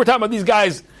shined. I mean, we're talking about these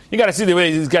guys. You got to see the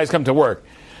way these guys come to work.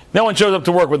 No one shows up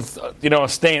to work with, a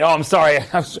stain. Oh, I'm sorry.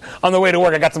 On the way to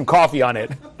work, I got some coffee on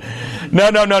it.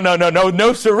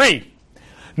 No siree.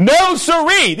 No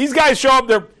siree. These guys show up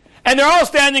there, and they're all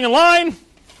standing in line,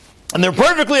 and they're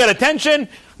perfectly at attention.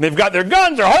 They've got their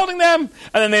guns, they're holding them, and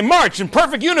then they march in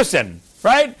perfect unison,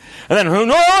 right? And then,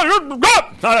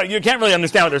 you can't really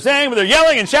understand what they're saying, but they're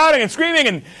yelling and shouting and screaming,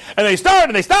 and they start,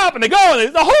 and they stop, and they go,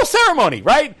 and the whole ceremony,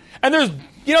 right? And there's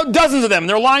dozens of them.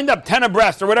 They're lined up 10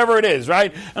 abreast or whatever it is,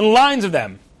 right? And lines of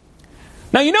them.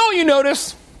 Now, what you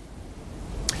notice?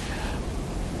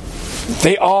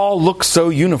 They all look so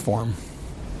uniform.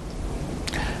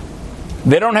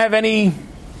 They don't have any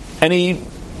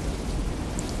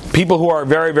people who are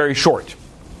very, very short.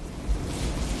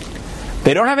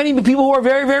 They don't have any people who are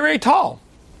very, very, very tall.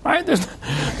 Right? There's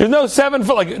no 7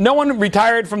 foot. Like, no one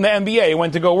retired from the NBA and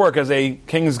went to go work as a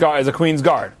king's guard, as a queen's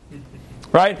guard.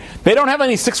 Right? They don't have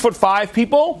any 6'5"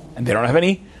 people, and they don't have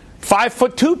any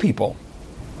 5'2" people.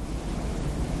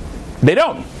 They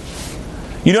don't.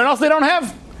 You know what else they don't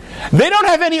have? They don't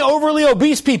have any overly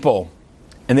obese people,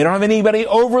 and they don't have anybody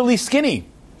overly skinny.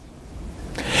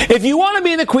 If you want to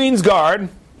be in the queen's guard,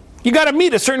 you got to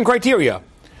meet a certain criteria.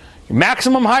 Your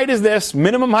maximum height is this,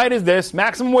 minimum height is this,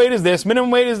 maximum weight is this,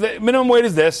 minimum weight is this, minimum weight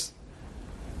is this.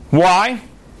 Why?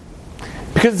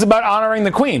 Because it's about honoring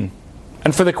the queen.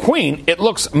 And for the queen, it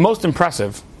looks most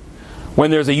impressive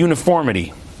when there's a uniformity.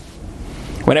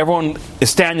 When everyone is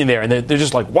standing there and they're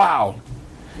just like, wow.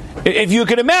 If you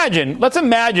could imagine, let's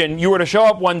imagine you were to show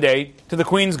up one day to the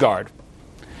Queen's Guard.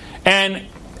 And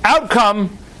out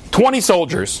come 20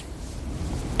 soldiers.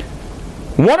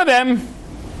 One of them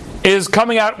is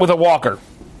coming out with a walker.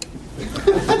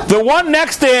 The one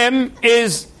next to him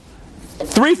is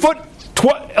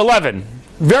 3'11",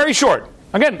 very short.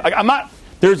 Again, I'm not.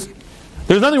 There's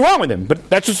nothing wrong with him, but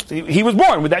that's just he was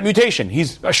born with that mutation.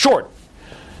 He's short.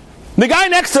 The guy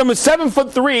next to him is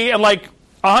 7'3" and like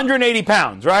 180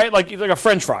 pounds, right? Like he's like a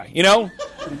French fry, you know.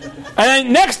 And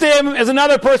then next to him is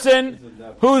another person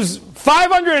who's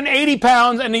 580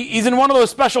 pounds, and he's in one of those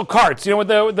special carts, you know, with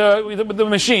the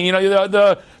machine, you know,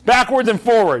 the backwards and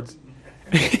forwards.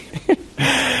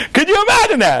 Could you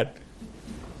imagine that?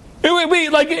 It would be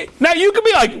like, now you could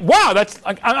be like, wow, that's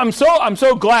like, I'm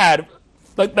so glad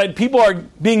that people are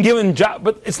being given jobs,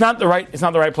 but it's not the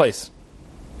right place.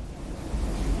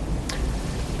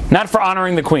 Not for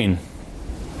honoring the queen.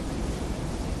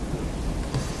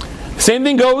 Same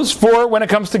thing goes for when it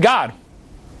comes to God.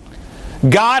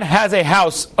 God has a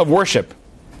house of worship.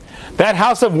 That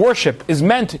house of worship is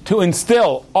meant to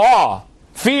instill awe,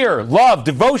 fear, love,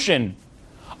 devotion,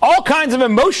 all kinds of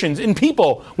emotions in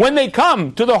people when they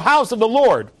come to the house of the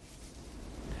Lord.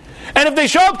 And if they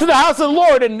show up to the house of the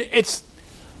Lord and it's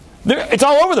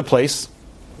all over the place,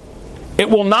 it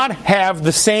will not have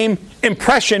the same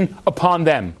impression upon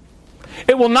them.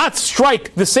 It will not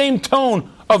strike the same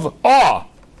tone of awe.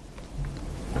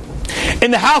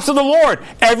 In the house of the Lord,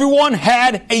 everyone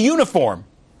had a uniform.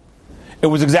 It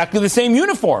was exactly the same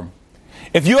uniform.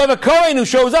 If you have a Kohen who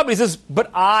shows up, he says,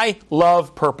 but I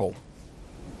love purple.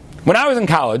 When I was in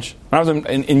college, when I was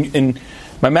in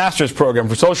my master's program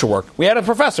for social work, we had a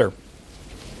professor.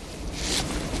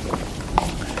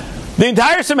 The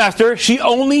entire semester, she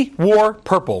only wore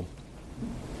purple.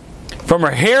 From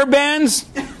her hair bands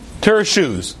to her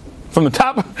shoes. From her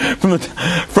Kepala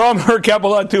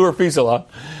to her Fisala.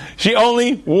 She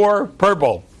only wore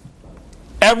purple.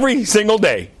 Every single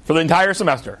day for the entire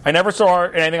semester. I never saw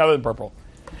her in anything other than purple.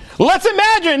 Let's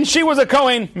imagine she was a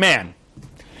Kohen man.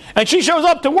 And she shows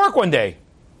up to work one day.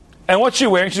 And what's she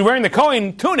wearing? She's wearing the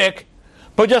Kohen tunic,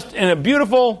 but just in a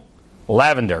beautiful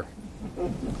lavender.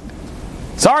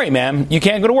 Sorry, ma'am, you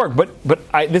can't go to work. But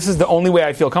this is the only way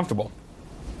I feel comfortable.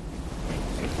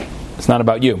 It's not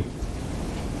about you.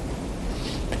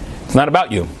 It's not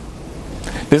about you.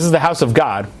 This is the house of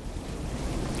God.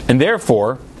 And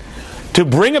therefore, to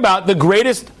bring about the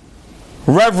greatest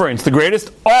reverence, the greatest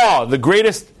awe, the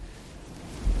greatest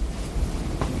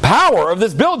power of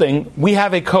this building, we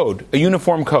have a code, a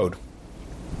uniform code.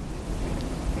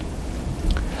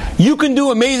 You can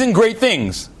do amazing, great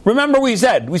things. Remember we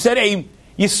said a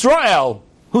Yisrael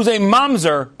who's a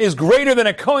mamzer is greater than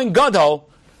a Kohen Gadol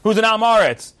who's an Am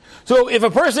Haaretz. So if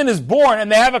a person is born and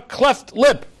they have a cleft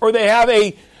lip or they have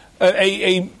a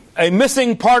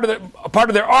missing part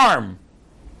of their arm,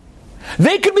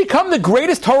 they could become the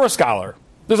greatest Torah scholar.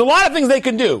 There's a lot of things they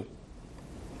can do.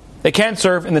 They can't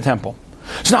serve in the temple.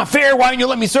 It's not fair. Why don't you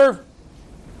let me serve?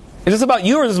 Is this about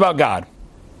you or is this about God?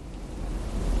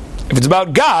 If it's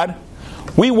about God,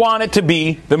 we want it to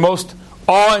be the most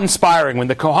awe-inspiring. When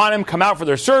the Kohanim come out for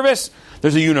their service,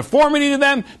 there's a uniformity to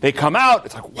them. They come out.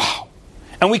 It's like, wow.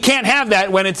 And we can't have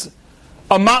that when it's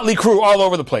a motley crew all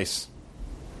over the place.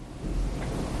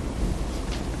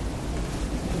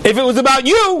 If it was about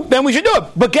you, then we should do it.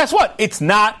 But guess what? It's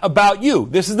not about you.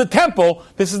 This is the temple.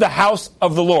 This is the house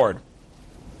of the Lord.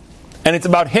 And it's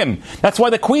about Him. That's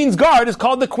why the Queen's Guard is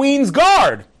called the Queen's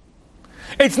Guard.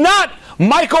 It's not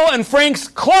Michael and Frank's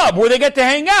club where they get to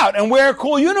hang out and wear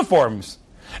cool uniforms.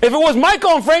 If it was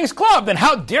Michael and Frank's club, then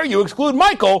how dare you exclude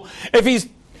Michael if he's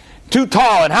too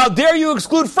tall? And how dare you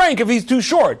exclude Frank if he's too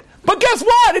short? But guess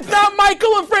what? It's not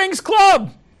Michael and Frank's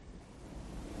club.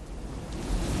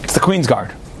 It's the Queen's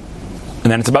Guard.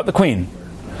 And then it's about the Queen.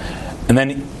 And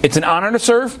then it's an honor to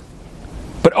serve,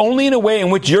 but only in a way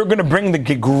in which you're going to bring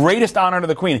the greatest honor to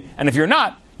the Queen. And if you're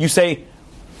not, you say,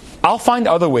 I'll find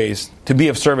other ways to be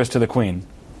of service to the Queen.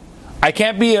 I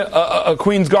can't be a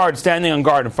Queen's guard standing on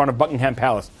guard in front of Buckingham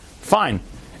Palace. Fine.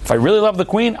 If I really love the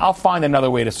Queen, I'll find another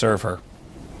way to serve her.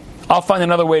 I'll find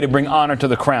another way to bring honor to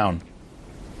the crown.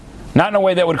 Not in a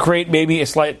way that would create maybe a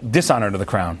slight dishonor to the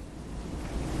crown.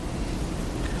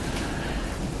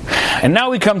 And now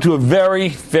we come to a very,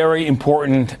 very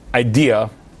important idea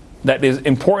that is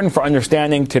important for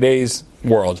understanding today's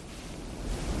world.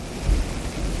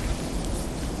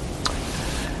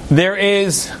 There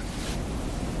is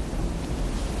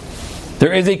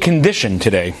a condition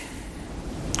today.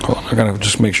 Hold on, I gotta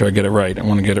just make sure I get it right. I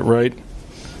want to get it right.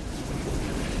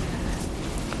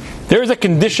 There is a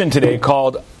condition today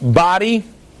called body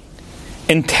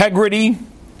integrity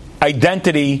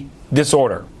identity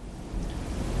disorder.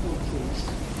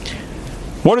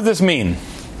 What does this mean?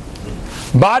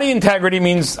 Body integrity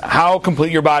means how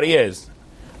complete your body is.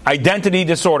 Identity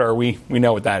disorder, we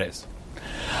know what that is.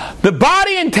 The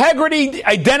body integrity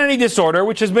identity disorder,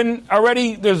 which has been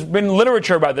already, there's been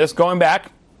literature about this going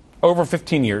back over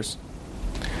 15 years,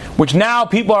 which now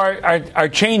people are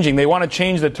changing. They want to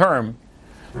change the term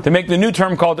to make the new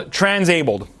term called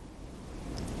transabled,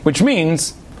 which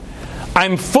means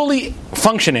I'm fully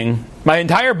functioning. My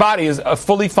entire body is a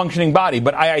fully functioning body,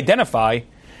 but I identify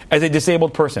as a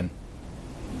disabled person.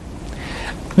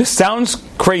 This sounds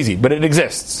crazy, but it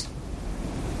exists.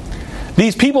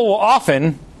 These people will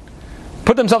often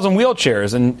put themselves in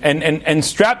wheelchairs and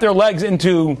strap their legs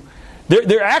into...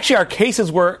 There actually are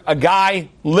cases where a guy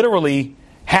literally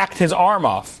hacked his arm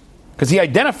off because he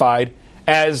identified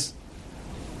as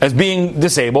being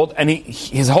disabled, and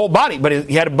his whole body, but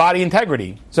he had a body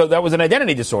integrity. So that was an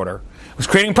identity disorder. It was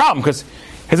creating a problem because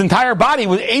his entire body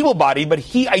was able-bodied, but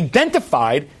he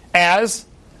identified as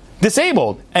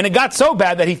disabled. And it got so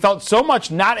bad that he felt so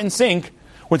much not in sync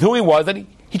with who he was that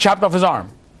he chopped off his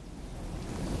arm.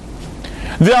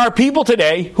 There are people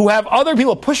today who have other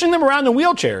people pushing them around in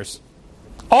wheelchairs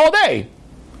all day.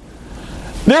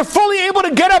 They're fully able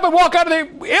to get up and walk out of their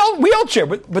wheelchair,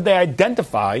 but they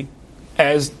identify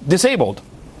as disabled.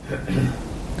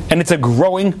 And it's a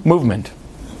growing movement.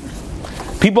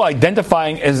 People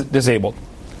identifying as disabled.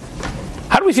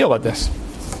 How do we feel about this?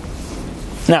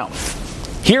 Now,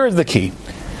 here is the key.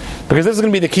 Because this is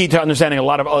going to be the key to understanding a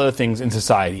lot of other things in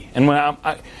society. And when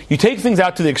you take things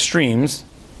out to the extremes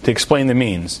to explain the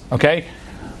means, okay?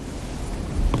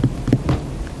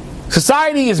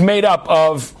 Society is made up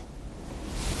of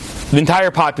the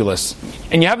entire populace.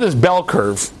 And you have this bell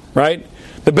curve, right?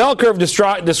 The bell curve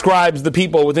describes the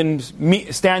people within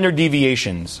standard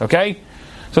deviations, okay?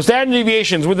 So standard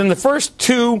deviations within the first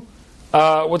two,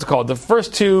 the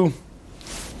first two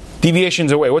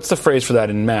deviations away. What's the phrase for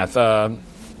that in math?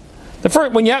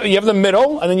 When you have the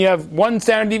middle, and then you have one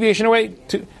standard deviation away.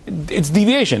 It's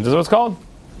deviations, is what it's called?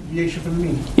 Deviation from the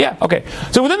mean. Yeah, okay.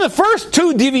 So within the first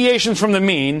two deviations from the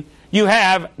mean, you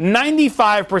have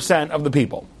 95% of the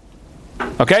people.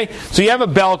 Okay? So you have a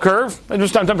bell curve. I'm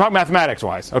talking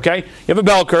mathematics-wise, okay? You have a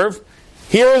bell curve.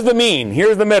 Here is the mean.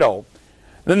 Here's the middle.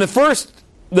 Then the first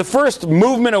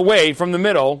movement away from the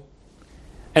middle,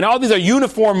 and all these are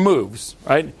uniform moves,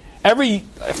 right? Every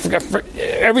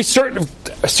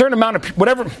certain amount of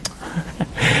whatever.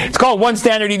 It's called one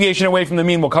standard deviation away from the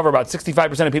mean will cover about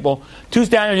 65% of people. Two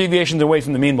standard deviations away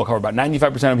from the mean will cover about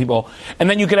 95% of people. And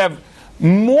then you could have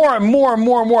more and more and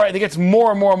more and more. It gets more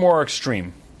and more and more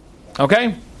extreme.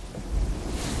 Okay?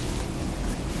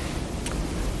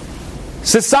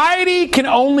 Society can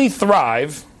only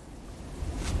thrive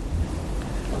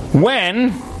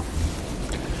when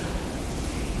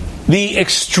the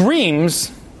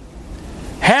extremes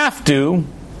have to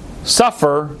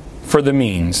suffer for the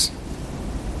means.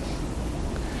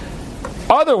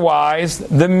 Otherwise,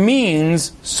 the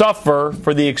means suffer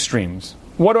for the extremes.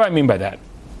 What do I mean by that?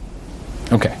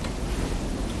 Okay.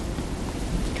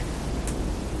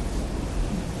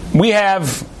 We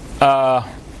have,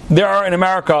 in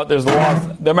America, there's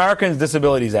the Americans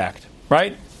Disabilities Act,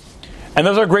 right? And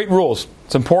those are great rules.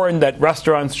 It's important that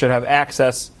restaurants should have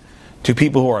access to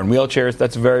people who are in wheelchairs.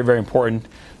 That's very, very important.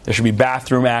 There should be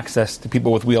bathroom access to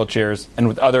people with wheelchairs and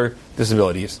with other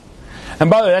disabilities. And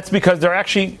by the way, that's because they're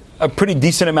actually a pretty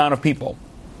decent amount of people.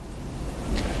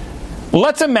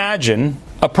 Let's imagine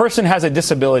a person has a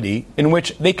disability in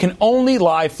which they can only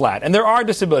lie flat. And there are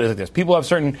disabilities like this. People have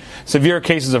certain severe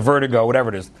cases of vertigo, whatever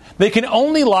it is. They can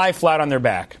only lie flat on their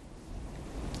back.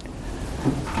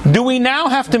 Do we now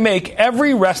have to make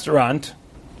every restaurant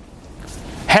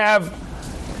have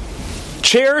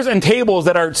chairs and tables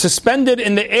that are suspended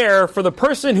in the air for the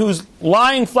person who's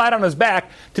lying flat on his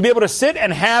back to be able to sit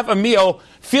and have a meal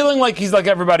feeling like he's like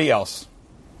everybody else?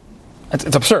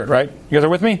 It's absurd, right? You guys are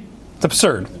with me? It's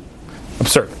absurd.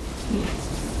 Absurd.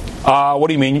 What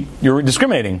do you mean? You're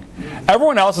discriminating.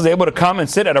 Everyone else is able to come and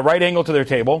sit at a right angle to their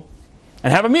table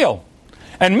and have a meal.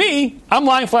 And me, I'm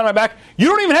lying flat on my back.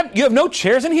 You have no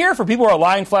chairs in here for people who are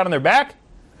lying flat on their back?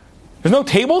 There's no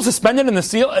tables suspended in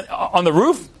the on the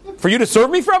roof for you to serve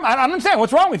me from? I don't understand.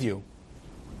 What's wrong with you?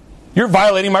 You're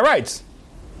violating my rights.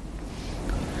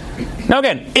 Now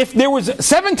again, if there was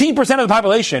 17% of the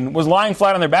population was lying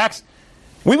flat on their backs,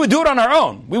 we would do it on our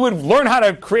own. We would learn how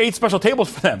to create special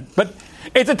tables for them. But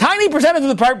it's a tiny percentage of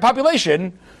the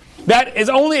population that is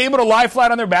only able to lie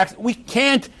flat on their backs. We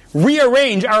can't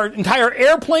rearrange our entire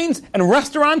airplanes and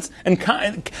restaurants and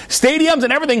stadiums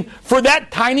and everything for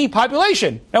that tiny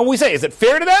population. Now we say, is it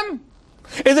fair to them?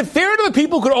 Is it fair to the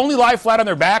people who could only lie flat on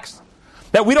their backs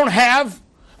that we don't have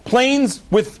planes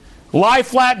with lie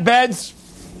flat beds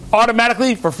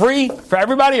automatically for free for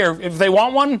everybody, or if they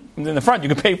want one in the front you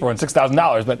can pay for one,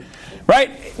 $6,000, but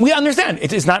right, we understand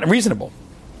it is not reasonable.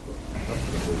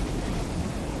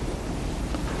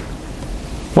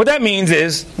 What that means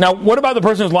is, now what about the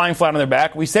person who's lying flat on their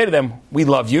back? We say to them, we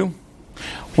love you,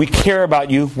 we care about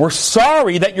you, we're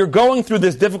sorry that you're going through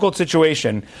this difficult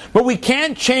situation, but we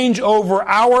can't change over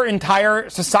our entire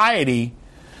society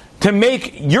to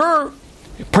make your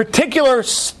particular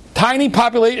tiny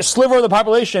sliver of the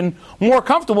population more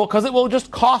comfortable, because it will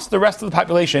just cost the rest of the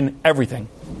population everything.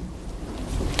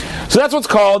 So that's what's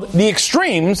called the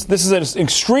extremes. This is an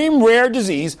extreme rare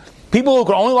disease. People who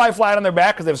can only lie flat on their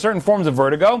back because they have certain forms of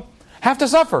vertigo have to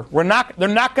suffer. They're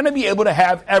not going to be able to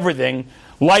have everything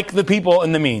like the people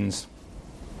in the means.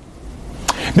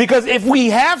 Because if we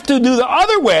have to do the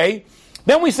other way,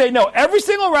 then we say, no, every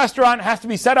single restaurant has to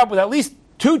be set up with at least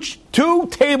two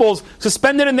tables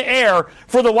suspended in the air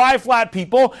for the lie flat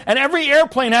people, and every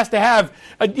airplane has to have,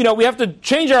 we have to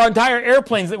change our entire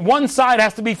airplanes, that one side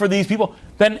has to be for these people.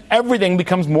 Then everything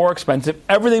becomes more expensive,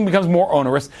 everything becomes more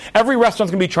onerous, every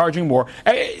restaurant's going to be charging more.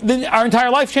 Then our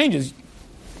entire life changes.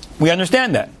 We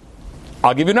understand that.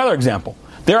 I'll give you another example.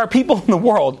 There are people in the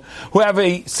world who have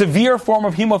a severe form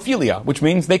of hemophilia, which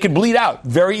means they can bleed out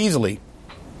very easily.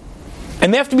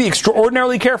 And they have to be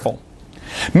extraordinarily careful.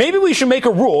 Maybe we should make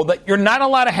a rule that you're not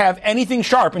allowed to have anything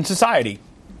sharp in society.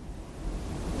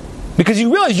 Because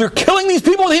you realize you're killing these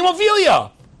people with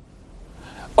hemophilia.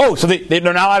 Oh, so they're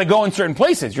not allowed to go in certain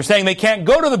places. You're saying they can't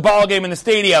go to the ball game in the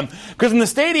stadium, because in the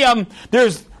stadium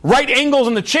there's right angles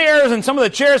in the chairs, and some of the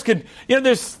chairs could,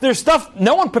 there's stuff.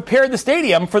 No one prepared the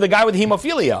stadium for the guy with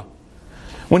hemophilia.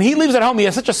 When he lives at home, he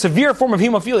has such a severe form of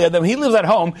hemophilia that when he lives at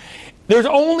home, there's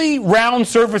only round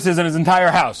surfaces in his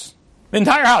entire house. The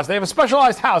entire house. They have a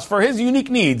specialized house for his unique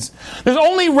needs. There's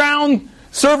only round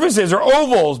surfaces or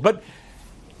ovals, but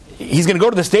he's going to go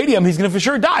to the stadium, he's going to for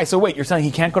sure die. So wait, you're saying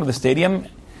he can't go to the stadium?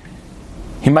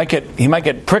 He might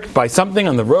get pricked by something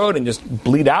on the road and just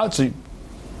bleed out? So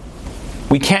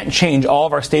we can't change all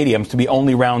of our stadiums to be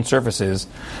only round surfaces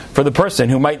for the person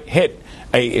who might get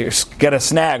a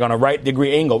snag on a right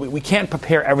degree angle. We can't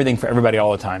prepare everything for everybody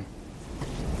all the time.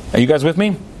 Are you guys with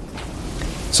me?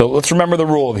 So let's remember the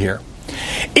rule here.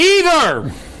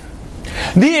 Either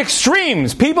the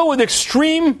extremes, people with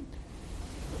extremely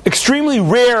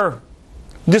rare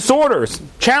disorders,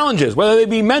 challenges, whether they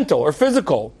be mental or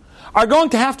physical, are going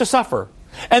to have to suffer.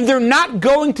 And they're not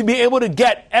going to be able to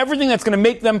get everything that's going to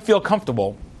make them feel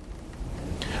comfortable.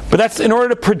 But that's in order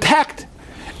to protect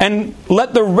and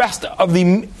let the rest of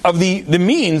the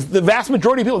means, the vast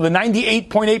majority of people, the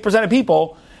 98.8% of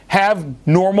people, have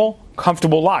normal,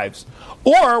 comfortable lives.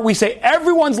 Or we say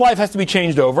everyone's life has to be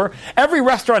changed over. Every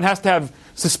restaurant has to have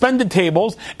suspended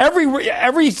tables.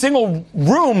 Every single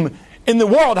room in the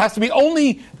world has to be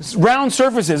only round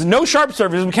surfaces, no sharp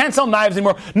surfaces. We can't sell knives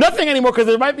anymore. Nothing anymore, because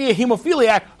there might be a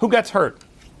hemophiliac who gets hurt. Do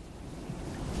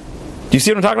you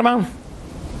see what I'm talking about?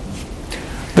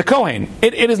 The Kohen.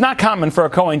 It is not common for a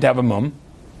Kohen to have a mum.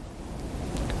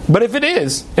 But if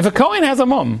a Kohen has a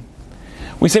mum,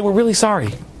 we say, we're really sorry.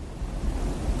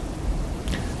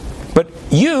 But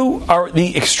you are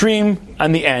the extreme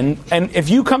on the end, and if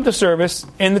you come to service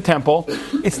in the temple,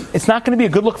 it's not going to be a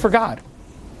good look for God.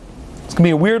 It's going to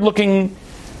be a weird looking,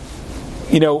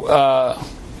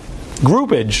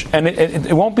 groupage, and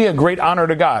it won't be a great honor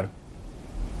to God.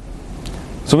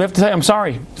 So we have to say, I'm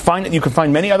sorry. You can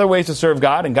find many other ways to serve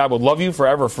God, and God will love you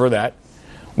forever for that.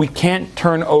 We can't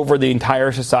turn over the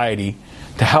entire society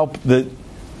to help the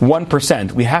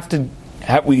 1%.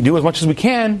 We do as much as we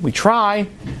can. We try.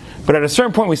 But at a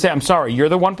certain point we say, I'm sorry, you're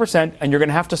the 1% and you're going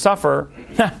to have to suffer.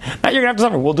 Not you're going to have to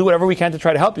suffer. We'll do whatever we can to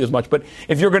try to help you as much. But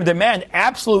if you're going to demand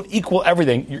absolute equal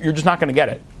everything, you're just not going to get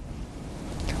it.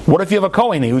 What if you have a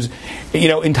Kohen who's,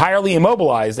 entirely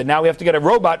immobilized, and now we have to get a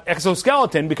robot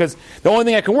exoskeleton because the only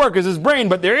thing that can work is his brain,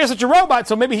 but there is such a robot,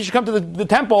 so maybe he should come to the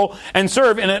temple and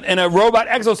serve in a robot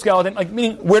exoskeleton. Like,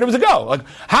 meaning, where does it go? Like,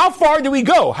 how far do we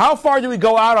go? How far do we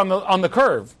go out on the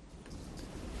curve?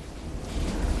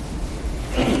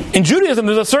 In Judaism,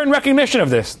 there's a certain recognition of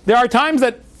this. There are times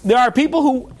that there are people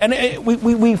who, and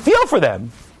we feel for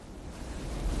them,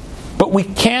 but we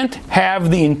can't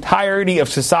have the entirety of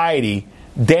society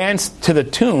dance to the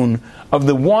tune of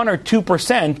the 1 or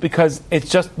 2% because it's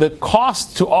just the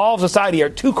costs to all of society are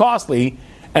too costly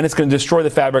and it's going to destroy the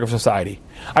fabric of society.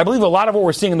 I believe a lot of what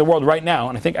we're seeing in the world right now,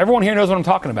 and I think everyone here knows what I'm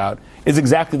talking about, is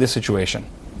exactly this situation.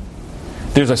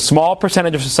 There's a small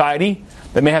percentage of society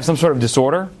that may have some sort of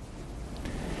disorder.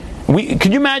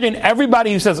 Can you imagine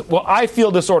everybody who says, well, I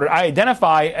feel disordered, I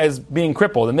identify as being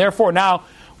crippled, and therefore now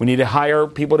we need to hire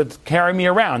people to carry me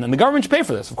around. And the government should pay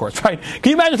for this, of course, right? Can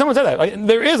you imagine someone said that? Like,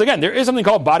 there is something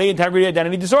called body integrity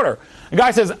identity disorder. A guy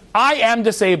says, I am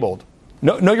disabled.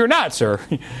 No, you're not, sir.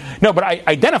 No, but I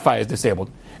identify as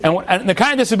disabled. And the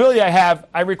kind of disability I have,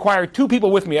 I require 2 people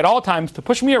with me at all times to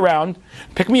push me around,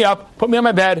 pick me up, put me on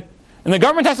my bed, and the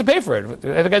government has to pay for it.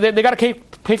 They got to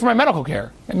pay for my medical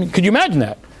care. I mean, could you imagine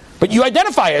that? But you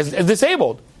identify as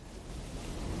disabled.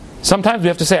 Sometimes we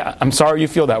have to say, I'm sorry you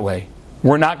feel that way.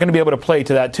 We're not going to be able to play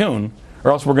to that tune, or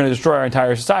else we're going to destroy our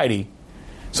entire society.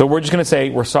 So we're just going to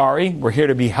say, we're sorry, we're here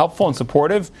to be helpful and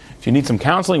supportive. If you need some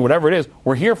counseling, whatever it is,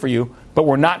 we're here for you, but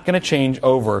we're not going to change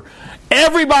over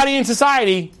everybody in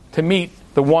society to meet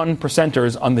the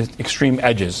 1%ers on the extreme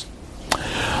edges.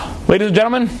 Ladies and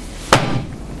gentlemen,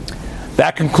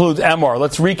 that concludes Emor.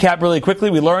 Let's recap really quickly.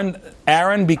 We learned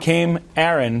Aaron became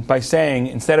Aaron by saying,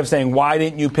 instead of saying, why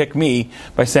didn't you pick me,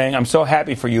 by saying, I'm so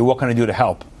happy for you, what can I do to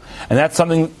help? And that's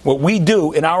something, what we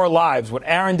do in our lives, what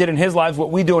Aaron did in his lives,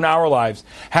 what we do in our lives,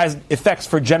 has effects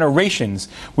for generations.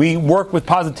 We work with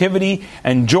positivity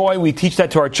and joy. We teach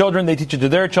that to our children. They teach it to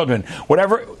their children.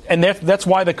 Whatever, and that's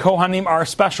why the Kohanim are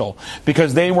special.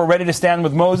 Because they were ready to stand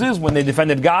with Moses when they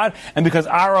defended God, and because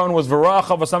Aaron was V'rach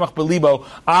v'samach b'libo,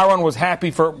 Aaron was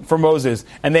happy for Moses.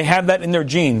 And they have that in their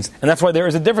genes. And that's why there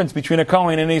is a difference between a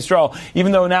Kohen and an Yisrael.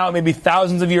 Even though now it may be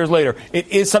thousands of years later, it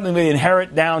is something they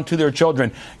inherit down to their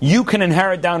children. You can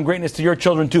inherit down greatness to your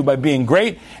children too by being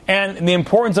great, and the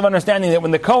importance of understanding that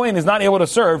when the Kohen is not able to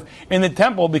serve in the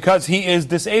temple because he is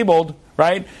disabled,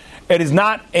 right? It is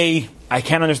not I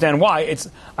can't understand why.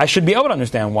 I should be able to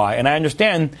understand why. And I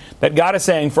understand that God is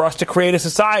saying for us to create a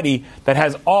society that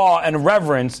has awe and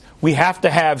reverence, we have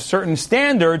to have certain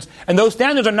standards, and those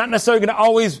standards are not necessarily going to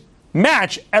always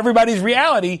match everybody's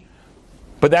reality,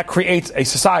 but that creates a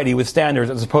society with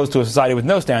standards as opposed to a society with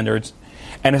no standards.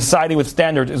 And a society with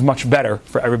standards is much better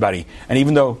for everybody. And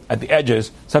even though at the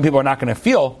edges, some people are not going to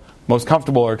feel most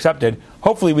comfortable or accepted,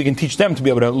 hopefully we can teach them to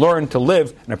be able to learn to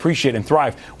live and appreciate and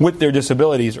thrive with their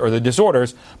disabilities or their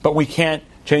disorders, but we can't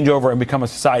change over and become a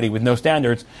society with no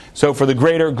standards. So for the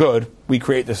greater good, we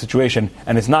create the situation.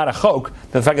 And it's not a chok,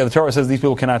 the fact that the Torah says these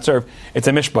people cannot serve, it's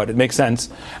a mishpat, it makes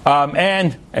sense.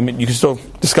 And I mean, you can still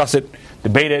discuss it,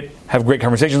 debate it, have great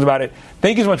conversations about it.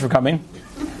 Thank you so much for coming.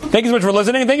 Thank you so much for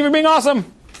listening. Thank you for being awesome.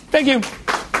 Thank you.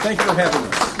 Thank you for having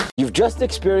us. You've just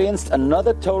experienced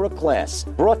another Torah class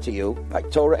brought to you by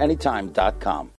TorahAnytime.com.